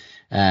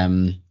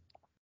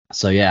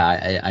 So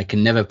yeah, I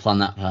can never plan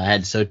that far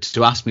ahead. So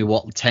to ask me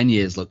what 10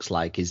 years looks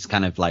like is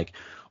kind of like,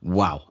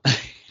 wow,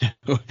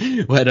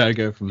 where do I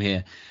go from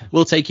here?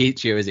 We'll take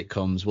each year as it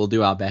comes. We'll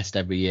do our best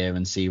every year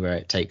and see where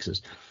it takes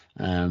us.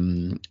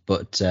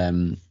 But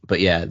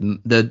yeah,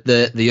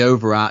 the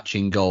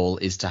overarching goal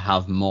is to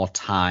have more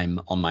time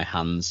on my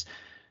hands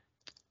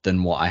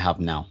than what I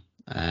have now,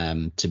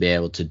 to be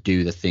able to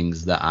do the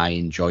things that I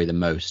enjoy the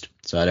most.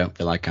 So I don't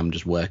feel like I'm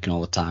just working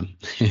all the time.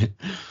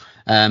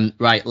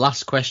 Right,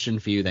 last question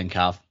for you then,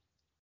 Cav.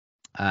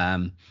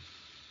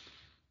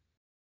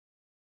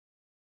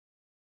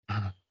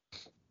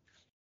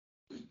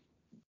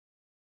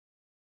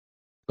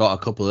 Got a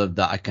couple of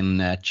that I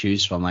can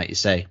choose from, like you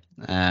say.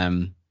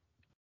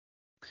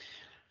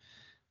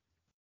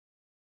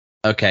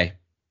 Okay.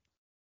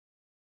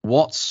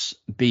 What's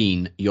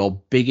been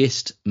your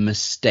biggest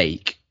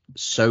mistake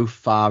so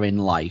far in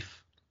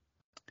life,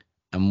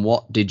 and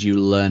what did you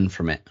learn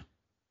from it?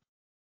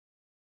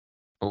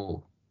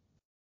 Oh,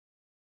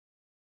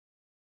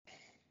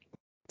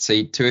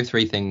 see, two or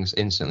three things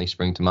instantly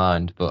spring to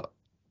mind, but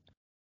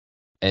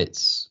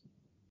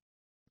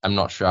I'm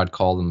not sure I'd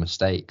call them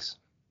mistakes.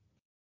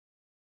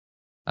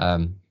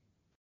 The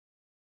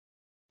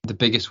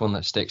biggest one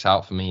that sticks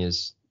out for me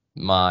is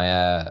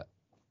my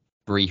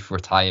brief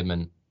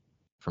retirement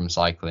from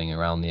cycling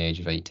around the age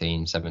of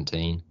 18,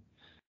 17.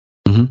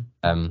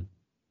 Mm-hmm.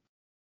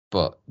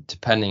 But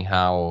depending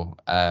how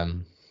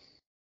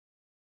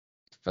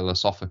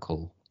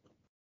philosophical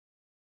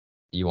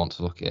you want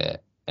to look at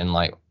it, and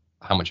like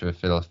how much of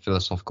a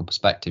philosophical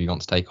perspective you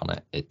want to take on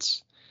it,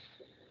 it's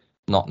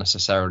not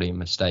necessarily a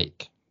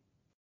mistake.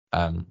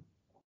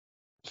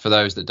 For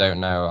those that don't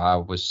know, I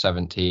was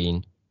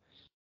 17.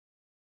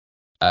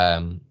 I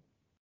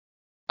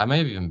may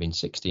have even been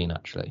 16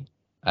 actually.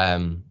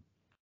 I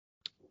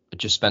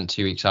just spent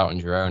 2 weeks out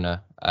in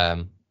Girona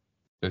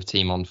with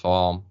team on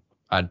form.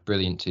 I had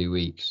brilliant 2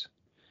 weeks,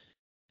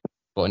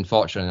 but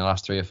unfortunately, in the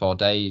last 3 or 4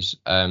 days,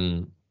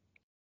 so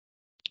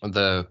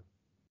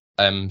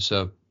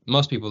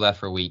most people were there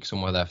for a week,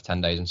 some were there for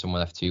 10 days, and some were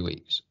there for 2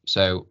 weeks.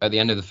 So at the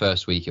end of the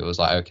first week, it was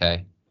like,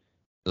 okay,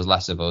 there's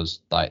less of us,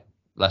 like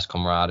less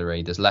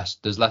camaraderie, there's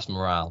less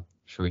morale,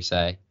 shall we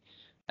say?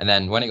 And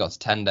then when it got to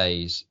 10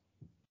 days,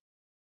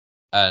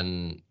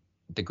 and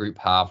the group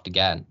halved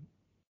again,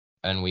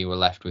 and we were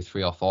left with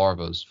 3 or 4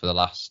 of us for the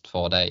last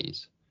 4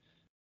 days,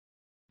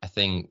 I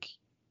think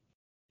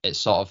it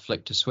sort of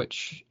flicked a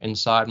switch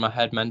inside my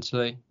head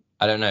mentally.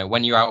 I don't know.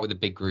 When you're out with a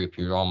big group,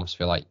 you almost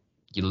feel like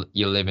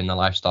you live in the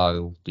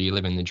lifestyle, you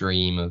live in the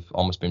dream of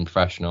almost being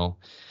professional.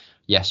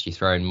 Yes, you're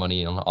throwing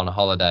money on a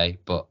holiday,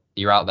 but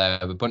you're out there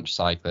with a bunch of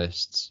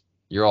cyclists.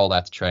 You're all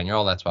there to train. You're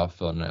all there to have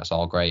fun, and it's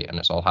all great and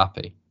it's all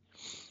happy.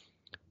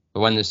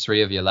 But when there's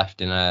 3 of you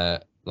left in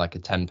a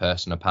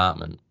 10-person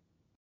apartment,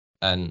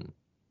 and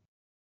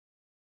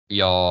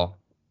we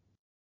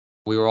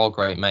were all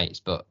great mates,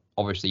 but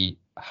obviously,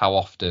 how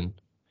often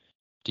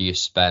do you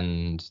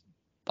spend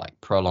like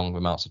prolonged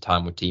amounts of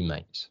time with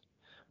teammates?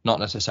 Not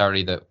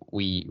necessarily that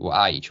we were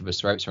at each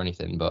other's throats or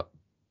anything, but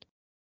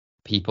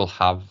people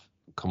have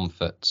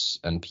comforts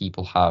and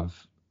people have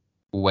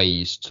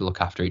ways to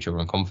look after each other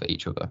and comfort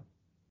each other,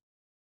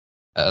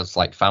 as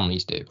like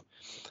families do.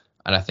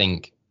 And I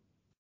think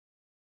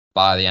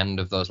by the end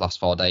of those last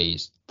 4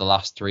 days, the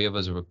last 3 of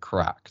us were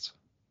cracked.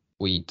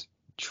 We'd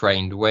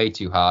trained way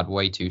too hard,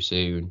 way too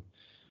soon,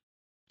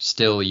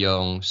 still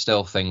young,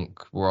 still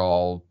think we're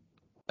all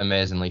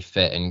amazingly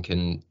fit and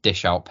can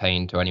dish out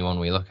pain to anyone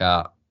we look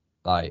at.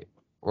 Like,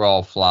 we're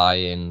all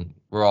flying,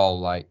 we're all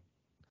like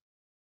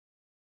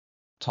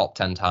top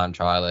 10 time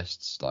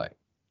trialists, like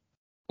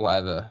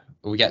whatever.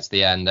 We get to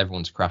the end,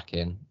 everyone's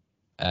cracking,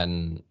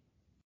 and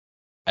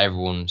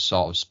everyone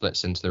sort of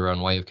splits into their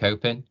own way of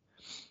coping.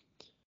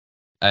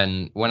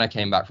 And when I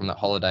came back from that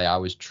holiday, I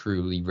was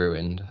truly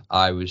ruined.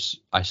 I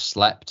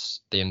slept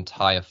the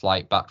entire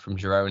flight back from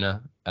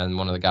Girona, and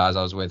one of the guys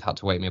I was with had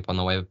to wake me up on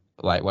the way,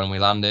 like when we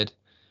landed.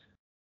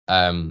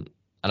 And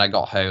I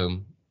got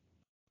home,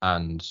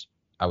 and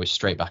I was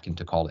straight back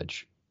into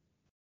college,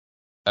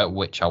 at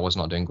which I was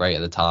not doing great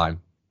at the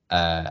time.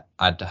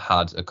 I'd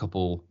had a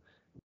couple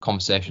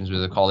conversations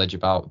with the college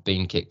about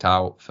being kicked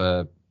out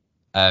for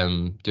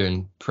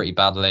doing pretty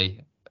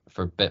badly.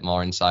 For a bit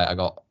more insight, I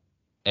got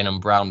in a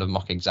round of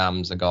mock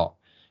exams, I got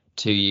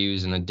 2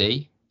 U's and a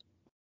D,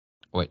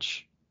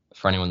 which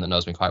for anyone that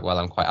knows me quite well,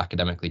 I'm quite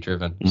academically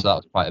driven. So that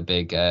was quite a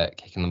big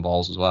kick in the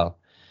balls as well.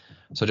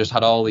 So just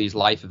had all these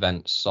life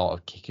events sort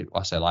of kicking,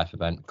 I say life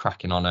event,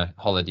 cracking on a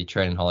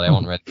training holiday. I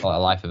wouldn't really call it a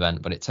life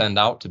event, but it turned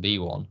out to be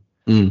one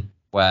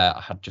where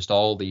I had just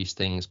all these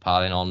things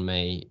piling on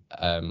me.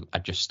 I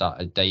just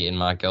started dating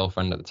my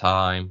girlfriend at the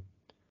time.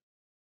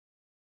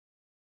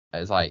 It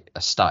was like I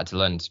started to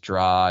learn to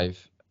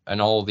drive, and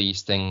all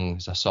these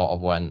things I sort of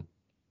went,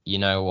 you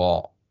know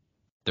what,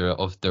 there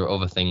are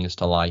other things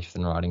to life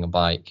than riding a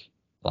bike.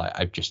 Like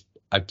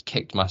I've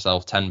kicked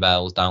myself 10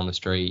 bells down the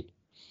street,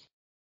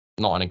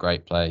 not in a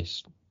great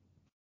place.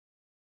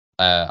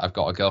 I've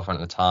got a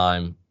girlfriend at the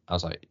time. I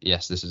was like,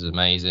 yes, this is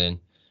amazing.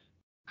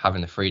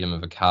 Having the freedom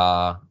of a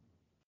car,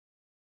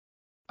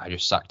 I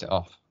just sacked it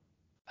off.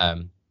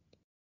 And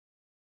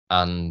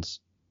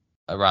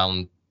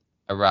around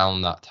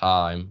that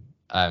time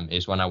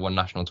is when I won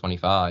National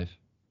 25.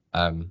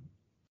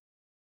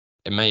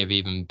 It may have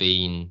even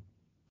been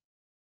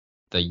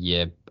the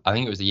year, I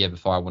think it was the year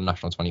before I won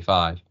National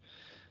 25.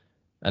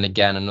 And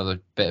again, another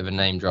bit of a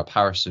name drop,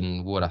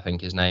 Harrison Wood, I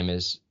think his name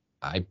is.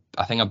 I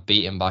think I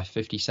beat him by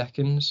 50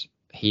 seconds.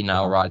 He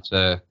now rides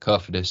a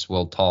Cofidis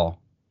World Tour,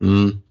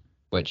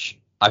 which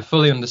I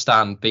fully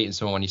understand. Beating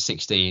someone when you're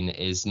 16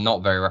 is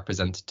not very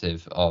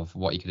representative of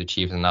what you could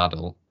achieve as an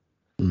adult.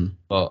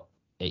 But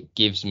it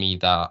gives me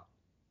that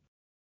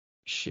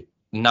shit.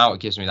 Now it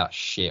gives me that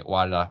shit.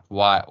 Why did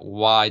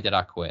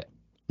I quit?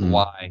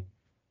 Why?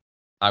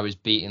 I was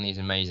beating these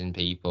amazing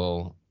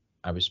people.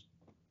 I was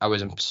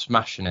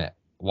smashing it.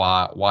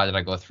 Why did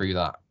I go through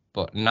that?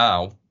 But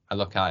now I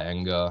look at it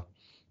and go,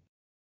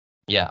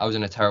 yeah, I was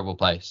in a terrible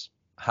place.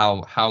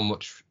 How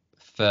much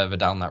further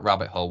down that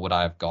rabbit hole would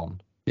I have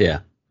gone? Yeah.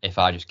 If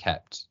I just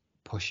kept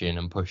pushing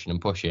and pushing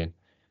and pushing.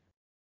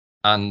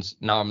 And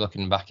now I'm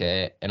looking back at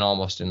it in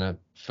almost in a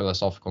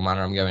philosophical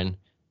manner. I'm going,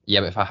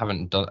 yeah, but if I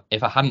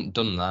hadn't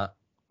done that,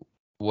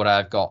 would I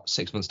have got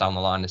 6 months down the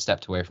line and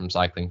stepped away from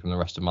cycling from the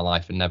rest of my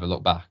life and never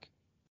looked back?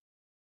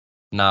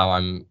 Now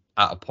I'm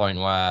at a point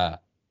where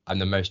I'm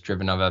the most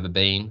driven I've ever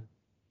been.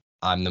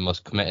 I'm the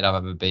most committed I've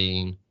ever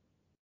been.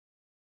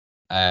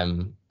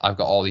 I've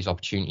got all these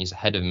opportunities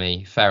ahead of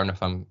me. Fair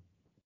enough, I'm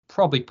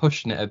probably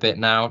pushing it a bit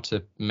now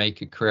to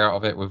make a career out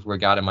of it with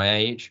regarding my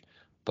age,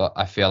 but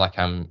I feel like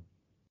I'm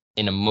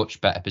in a much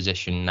better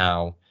position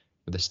now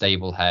with a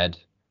stable head,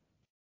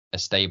 a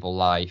stable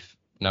life,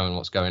 knowing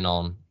what's going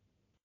on,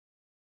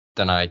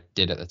 than I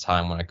did at the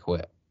time when I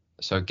quit.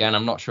 So again,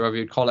 I'm not sure if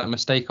you'd call it a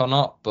mistake or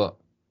not, but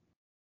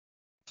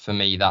for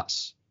me,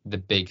 that's the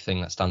big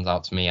thing that stands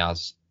out to me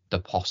as the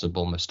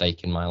possible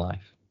mistake in my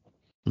life.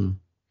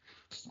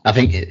 I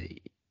think,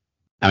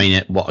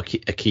 what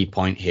a key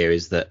point here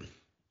is that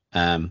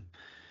a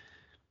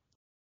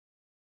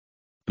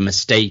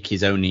mistake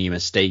is only a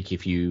mistake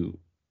if you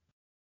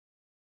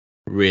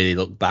really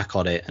look back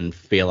on it and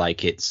feel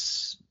like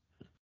it's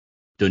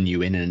done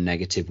you in a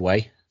negative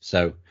way.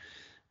 So,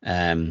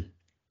 there's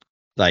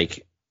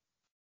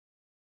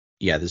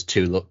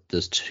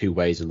two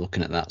ways of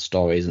looking at that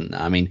story, isn't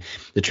there? I mean,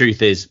 the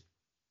truth is,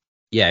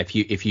 yeah,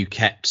 if you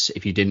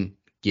didn't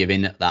give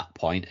in at that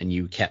point and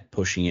you kept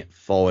pushing it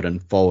forward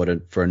and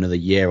for another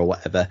year or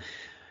whatever,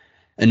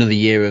 another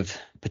year of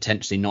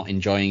potentially not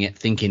enjoying it,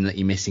 thinking that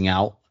you're missing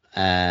out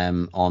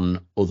on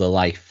other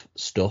life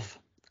stuff,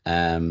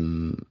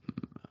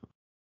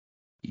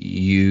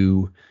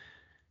 you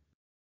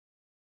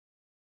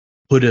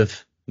could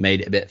have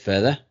made it a bit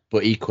further,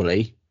 but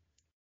equally,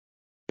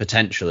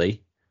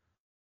 potentially,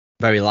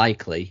 very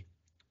likely,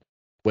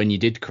 when you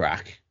did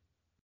crack,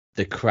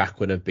 the crack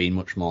would have been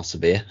much more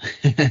severe.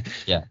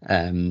 Yeah.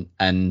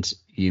 And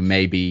you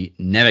maybe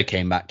never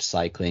came back to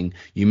cycling.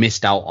 You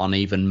missed out on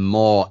even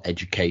more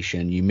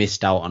education. You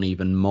missed out on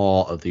even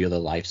more of the other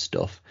life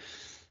stuff.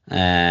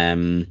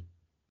 And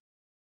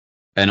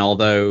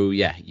although,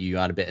 yeah, you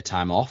had a bit of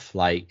time off,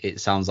 like it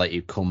sounds like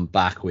you've come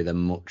back with a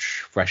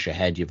much fresher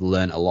head. You've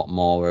learned a lot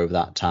more over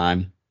that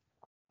time.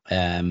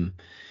 And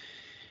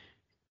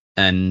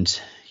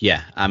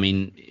yeah, I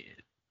mean,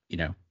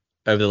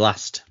 over the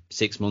last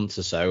 6 months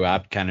or so,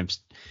 I've kind of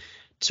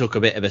took a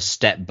bit of a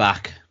step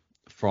back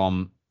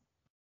from,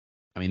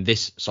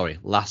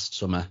 last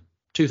summer,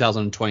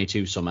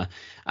 2022 summer,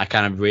 I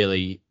kind of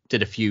really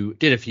did a few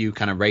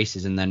kind of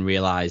races and then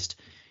realized,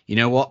 you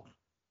know what?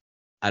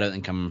 I don't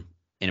think I'm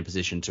in a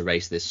position to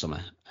race this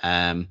summer.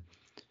 And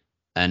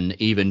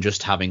even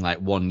just having like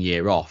 1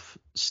 year off,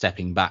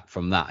 stepping back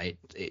from that,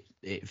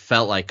 it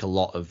felt like a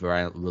lot of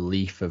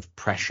relief of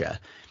pressure.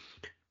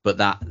 But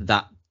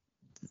that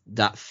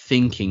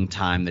thinking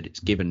time that it's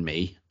given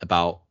me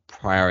about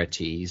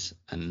priorities,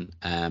 and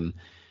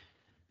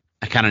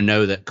I kind of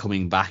know that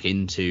coming back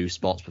into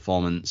sports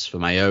performance for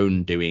my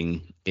own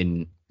doing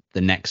in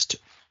the next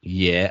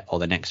year or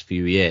the next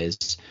few years,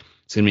 it's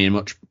going to be in a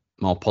much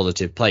more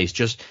positive place,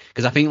 just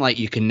because I think like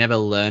you can never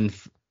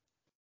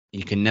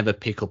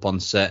pick up on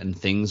certain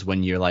things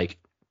when you're like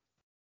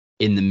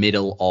in the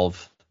middle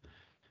of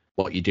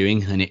what you're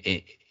doing, and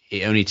it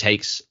only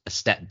takes a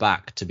step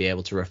back to be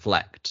able to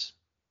reflect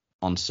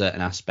on certain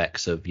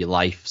aspects of your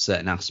life,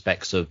 certain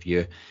aspects of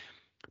your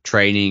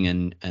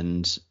training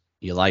and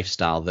your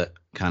lifestyle that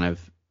kind of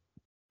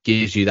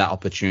gives you that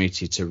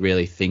opportunity to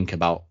really think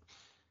about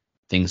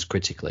things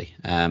critically.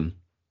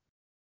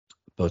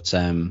 But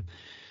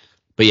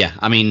yeah,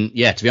 I mean,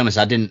 yeah, to be honest,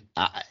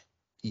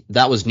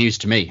 that was news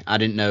to me. I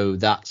didn't know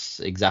that's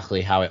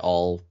exactly how it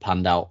all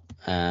panned out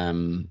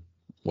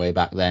way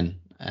back then.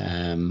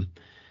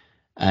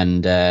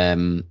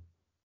 And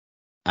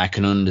I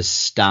can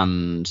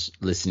understand,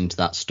 listening to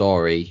that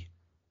story,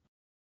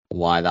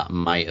 why that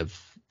might have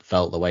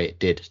felt the way it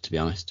did, to be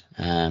honest.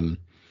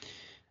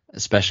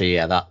 Especially,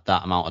 yeah,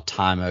 that amount of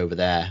time over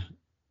there,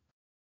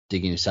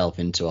 digging yourself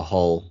into a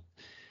hole.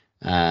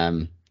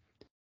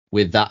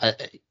 With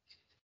that,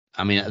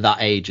 I mean, at that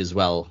age as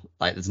well,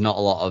 like there's not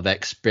a lot of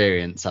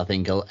experience. I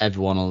think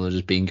everyone will have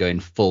just been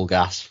going full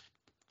gas,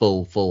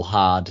 full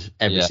hard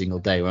every single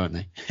day, won't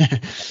they?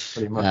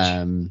 Pretty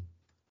much.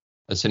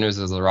 As soon as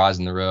there was a rise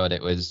in the road,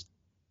 it was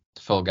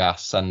full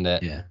gas, send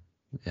it. Yeah.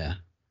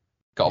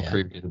 Got to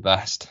prove you're the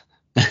best.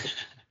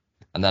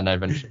 And then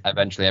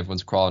eventually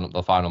everyone's crawling up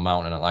the final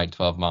mountain at like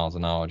 12 miles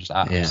an hour, just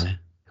absolutely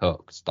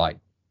cooked, like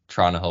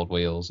trying to hold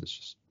wheels. It's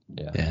just,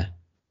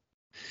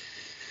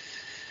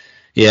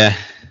 Yeah.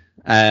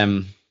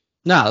 No,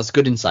 that's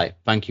good insight.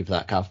 Thank you for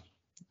that, Cav.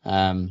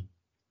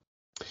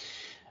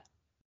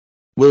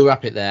 We'll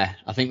wrap it there.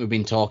 I think we've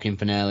been talking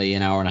for nearly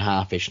an hour and a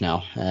half-ish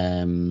now.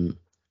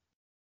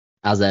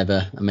 As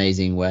ever,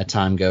 amazing where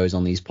time goes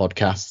on these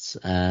podcasts.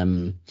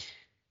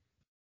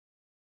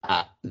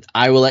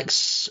 I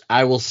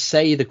will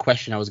say the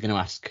question I was going to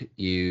ask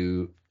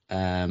you,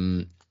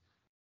 and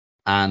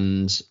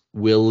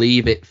we'll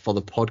leave it for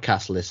the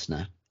podcast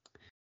listener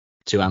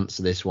to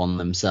answer this one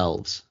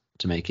themselves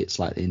to make it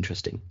slightly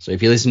interesting. So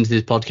if you listen to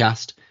this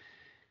podcast,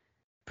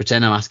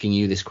 pretend I'm asking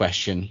you this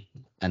question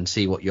and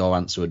see what your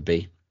answer would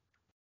be.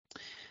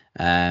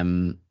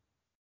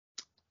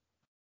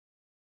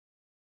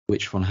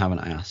 Which one haven't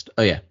I asked?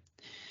 Oh yeah.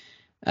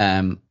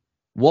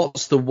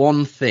 What's the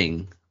one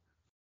thing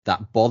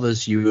that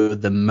bothers you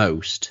the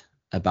most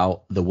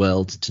about the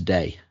world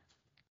today?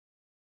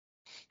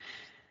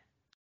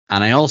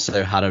 And I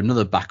also had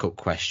another backup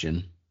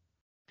question,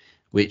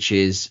 which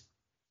is,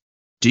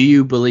 do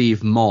you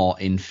believe more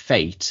in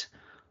fate,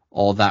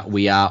 or that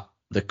we are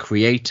the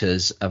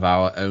creators of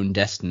our own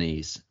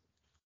destinies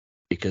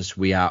because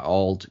we are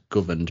all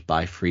governed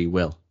by free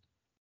will?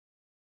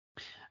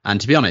 And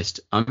to be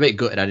honest, I'm a bit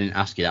gutted I didn't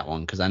ask you that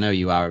one, because I know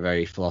you are a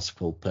very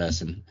philosophical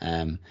person,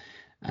 and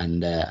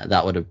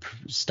that would have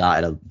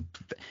started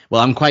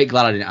well, I'm quite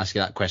glad I didn't ask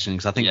you that question,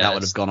 because I think that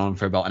would have gone on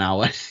for about an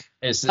hour.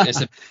 It's a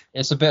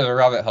bit of a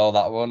rabbit hole,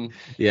 that one.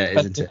 Yeah,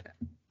 isn't it?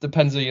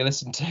 Depends who you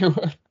listen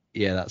to.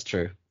 Yeah, that's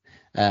true.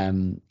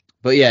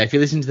 But yeah, if you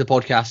listen to the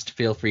podcast,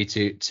 feel free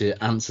to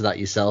answer that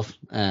yourself.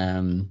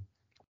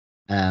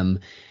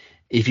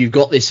 If you've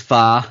got this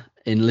far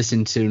in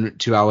listening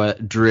to our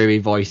dreary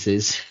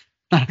voices,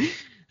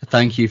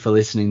 thank you for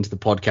listening to the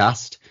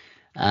podcast,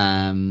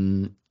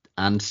 and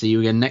see you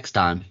again next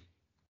time.